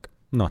TikTok.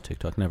 Not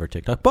TikTok, never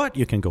TikTok. But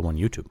you can go on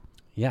YouTube.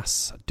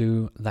 Yes,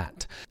 do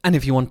that. And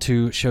if you want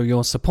to show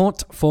your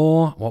support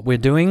for what we're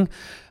doing,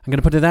 I'm going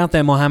to put it out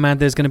there, Mohammed.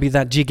 There's going to be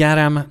that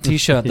Jigaram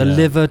t-shirt, the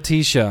liver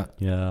t-shirt.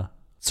 Yeah.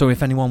 So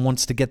if anyone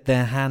wants to get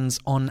their hands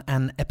on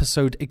an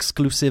episode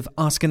exclusive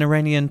Ask an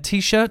Iranian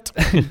t-shirt,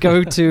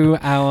 go to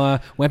our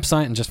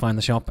website and just find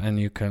the shop, and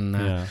you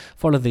can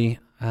follow the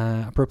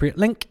appropriate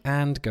link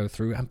and go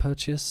through and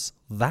purchase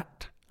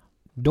that.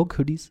 Dog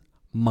hoodies,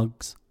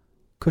 mugs,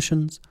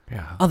 cushions,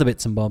 other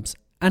bits and bobs.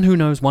 And who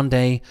knows, one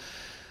day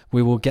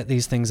we will get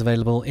these things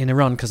available in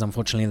Iran, because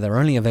unfortunately they're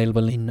only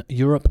available in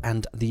Europe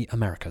and the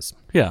Americas.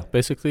 Yeah,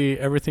 basically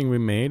everything we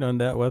made on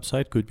that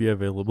website could be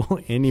available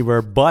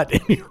anywhere but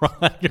in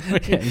Iran.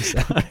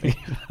 Exactly.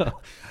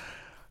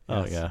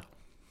 Oh, yeah.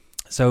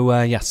 So,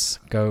 yes,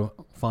 go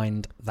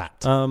find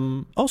that.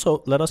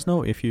 Also, let us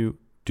know if you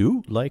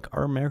do like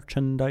our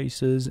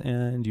merchandises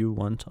and you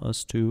want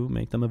us to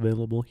make them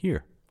available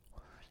here.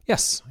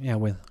 Yes, yeah,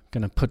 we're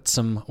going to put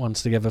some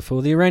ones together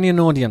for the Iranian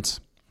audience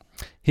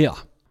here.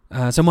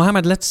 So,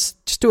 Mohammed, let's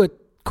just do a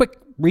quick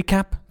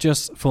recap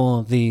just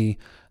for the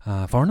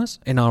foreigners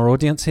in our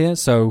audience here.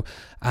 So,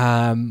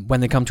 when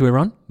they come to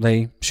Iran,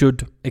 they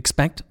should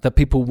expect that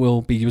people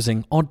will be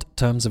using odd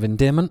terms of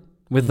endearment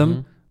with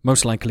them,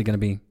 most likely going to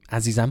be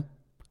Azizam.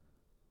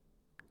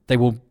 They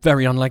will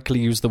very unlikely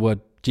use the word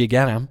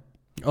Jigaram.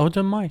 Oh,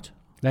 they might.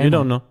 You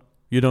don't know.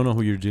 You don't know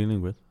who you're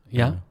dealing with.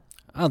 Yeah.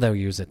 Oh, they'll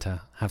use it to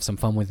have some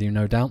fun with you,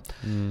 no doubt.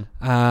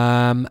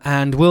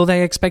 And will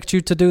they expect you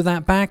to do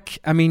that back?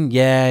 I mean,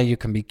 yeah, you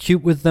can be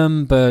cute with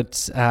them,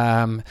 but...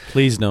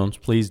 Please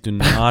don't. Please do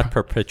not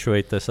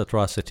perpetuate this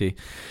atrocity.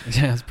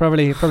 Yeah, it's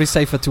probably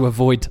safer to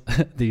avoid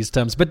these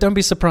terms, but don't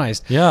be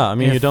surprised. Yeah, I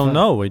mean, you don't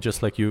know. It's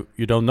just like you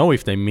don't know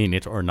if they mean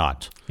it or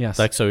not. Yes.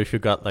 Like, so if you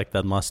got like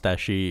that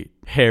mustachy,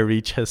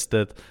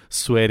 hairy-chested,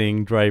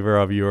 sweating driver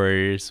of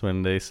yours,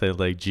 when they say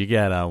like,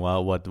 Jigara,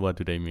 well, what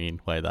do they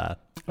mean by that?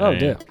 Oh,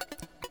 dear.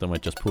 They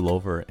might just pull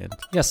over and...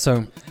 Yes,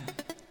 so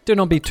do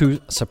not be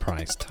too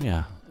surprised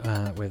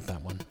with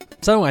that one.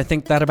 So I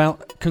think that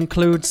about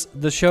concludes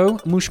the show.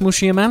 Mush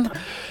Mushia Man.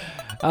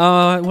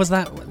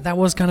 That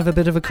was kind of a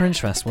bit of a cringe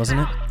fest,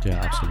 wasn't it?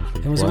 Yeah,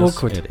 absolutely. It was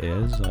awkward. It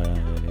is.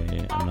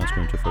 I'm not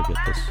going to forget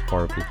this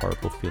horrible,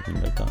 horrible feeling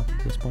I got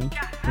at this point.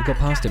 We got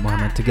past it,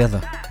 Mohammed,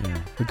 together.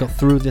 Yeah. We got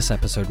through this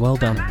episode. Well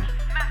done.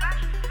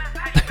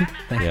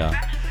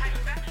 Yeah.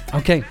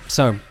 Okay,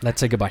 so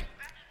let's say goodbye.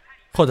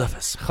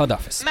 خداحافظ.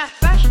 خداحافظ.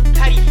 محوش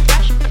پریوش